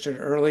registered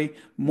early,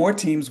 more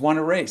teams want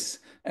to race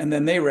and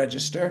then they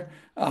register.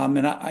 And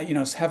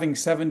having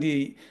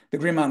 70, the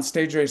Green Mountain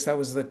Stage Race, that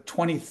was the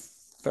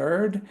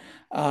 23rd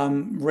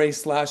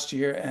race last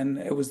year, and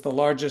it was the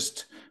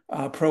largest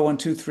Pro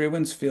 1-2-3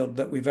 women's field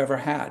that we've ever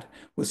had,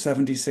 with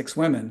 76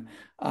 women.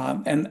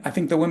 And I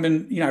think the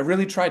women, I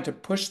really tried to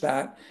push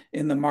that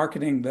in the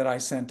marketing that I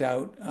sent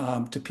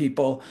out to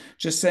people,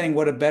 just saying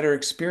what a better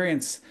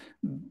experience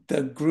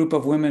the group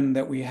of women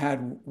that we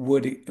had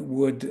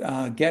would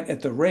get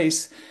at the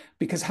race,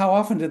 because how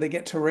often do they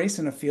get to race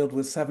in a field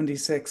with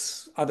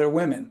 76 other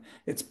women?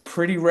 It's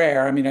pretty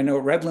rare. I mean, I know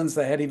at Redlands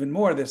they had even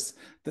more this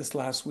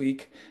last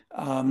week.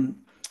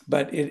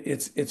 But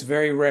it's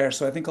very rare.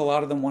 So I think a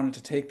lot of them wanted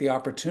to take the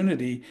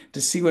opportunity to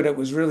see what it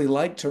was really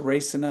like to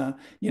race in a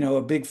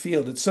big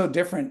field. It's so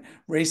different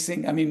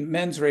racing. I mean,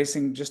 men's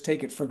racing, just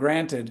take it for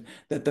granted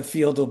that the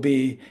field will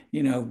be,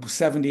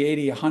 70,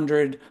 80,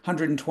 100,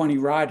 120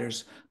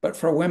 riders. But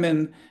for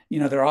women,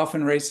 they're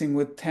often racing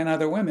with 10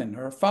 other women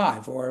or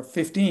 5 or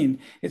 15.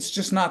 It's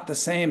just not the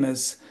same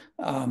as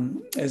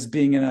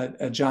being in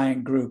a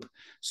giant group.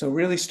 So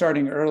really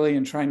starting early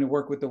and trying to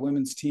work with the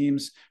women's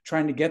teams,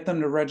 trying to get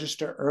them to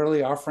register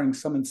early, offering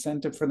some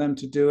incentive for them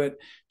to do it,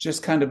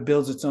 just kind of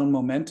builds its own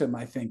momentum,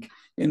 I think,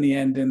 in the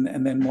end,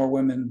 and then more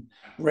women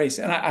race.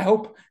 And I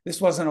hope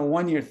this wasn't a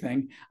one-year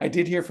thing. I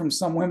did hear from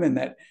some women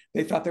that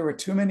they thought there were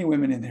too many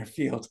women in their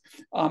field.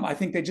 I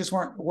think they just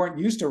weren't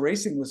used to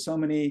racing with so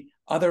many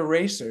other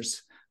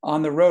racers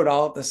on the road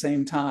all at the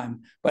same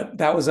time. But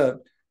that was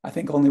I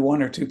think only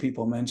 1 or 2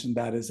 people mentioned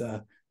that as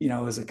a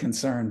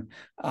concern.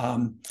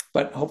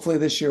 But hopefully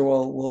this year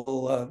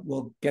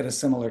we'll get a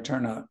similar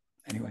turnout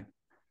anyway.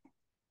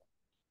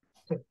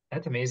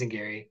 That's amazing,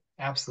 Gary.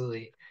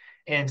 Absolutely.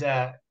 And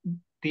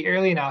the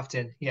early and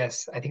often,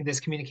 yes, I think this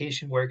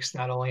communication works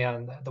not only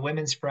on the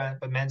women's front,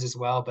 but men's as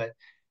well. But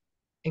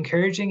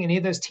encouraging any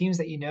of those teams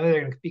that they're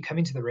going to be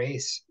coming to the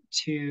race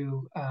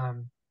to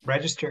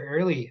register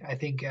early. I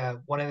think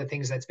one of the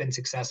things that's been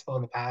successful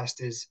in the past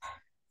is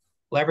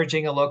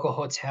leveraging a local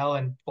hotel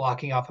and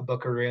blocking off a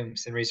book of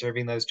rooms and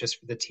reserving those just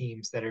for the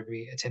teams that are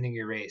attending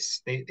your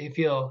race. They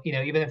feel,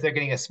 even if they're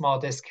getting a small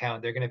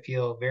discount, they're going to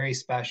feel very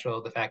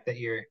special, the fact that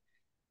you're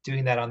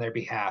doing that on their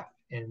behalf,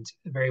 and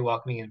a very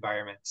welcoming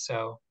environment.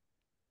 So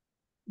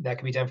that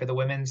can be done for the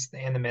women's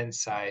and the men's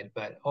side.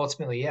 But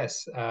ultimately,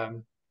 yes,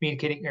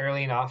 communicating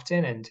early and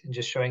often and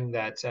just showing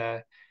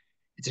that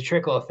it's a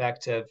trickle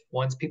effect of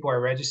once people are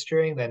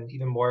registering, then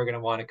even more are going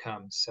to want to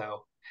come.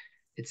 So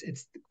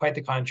it's quite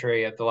the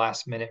contrary of the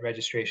last minute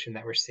registration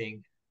that we're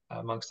seeing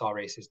amongst all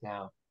races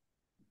now.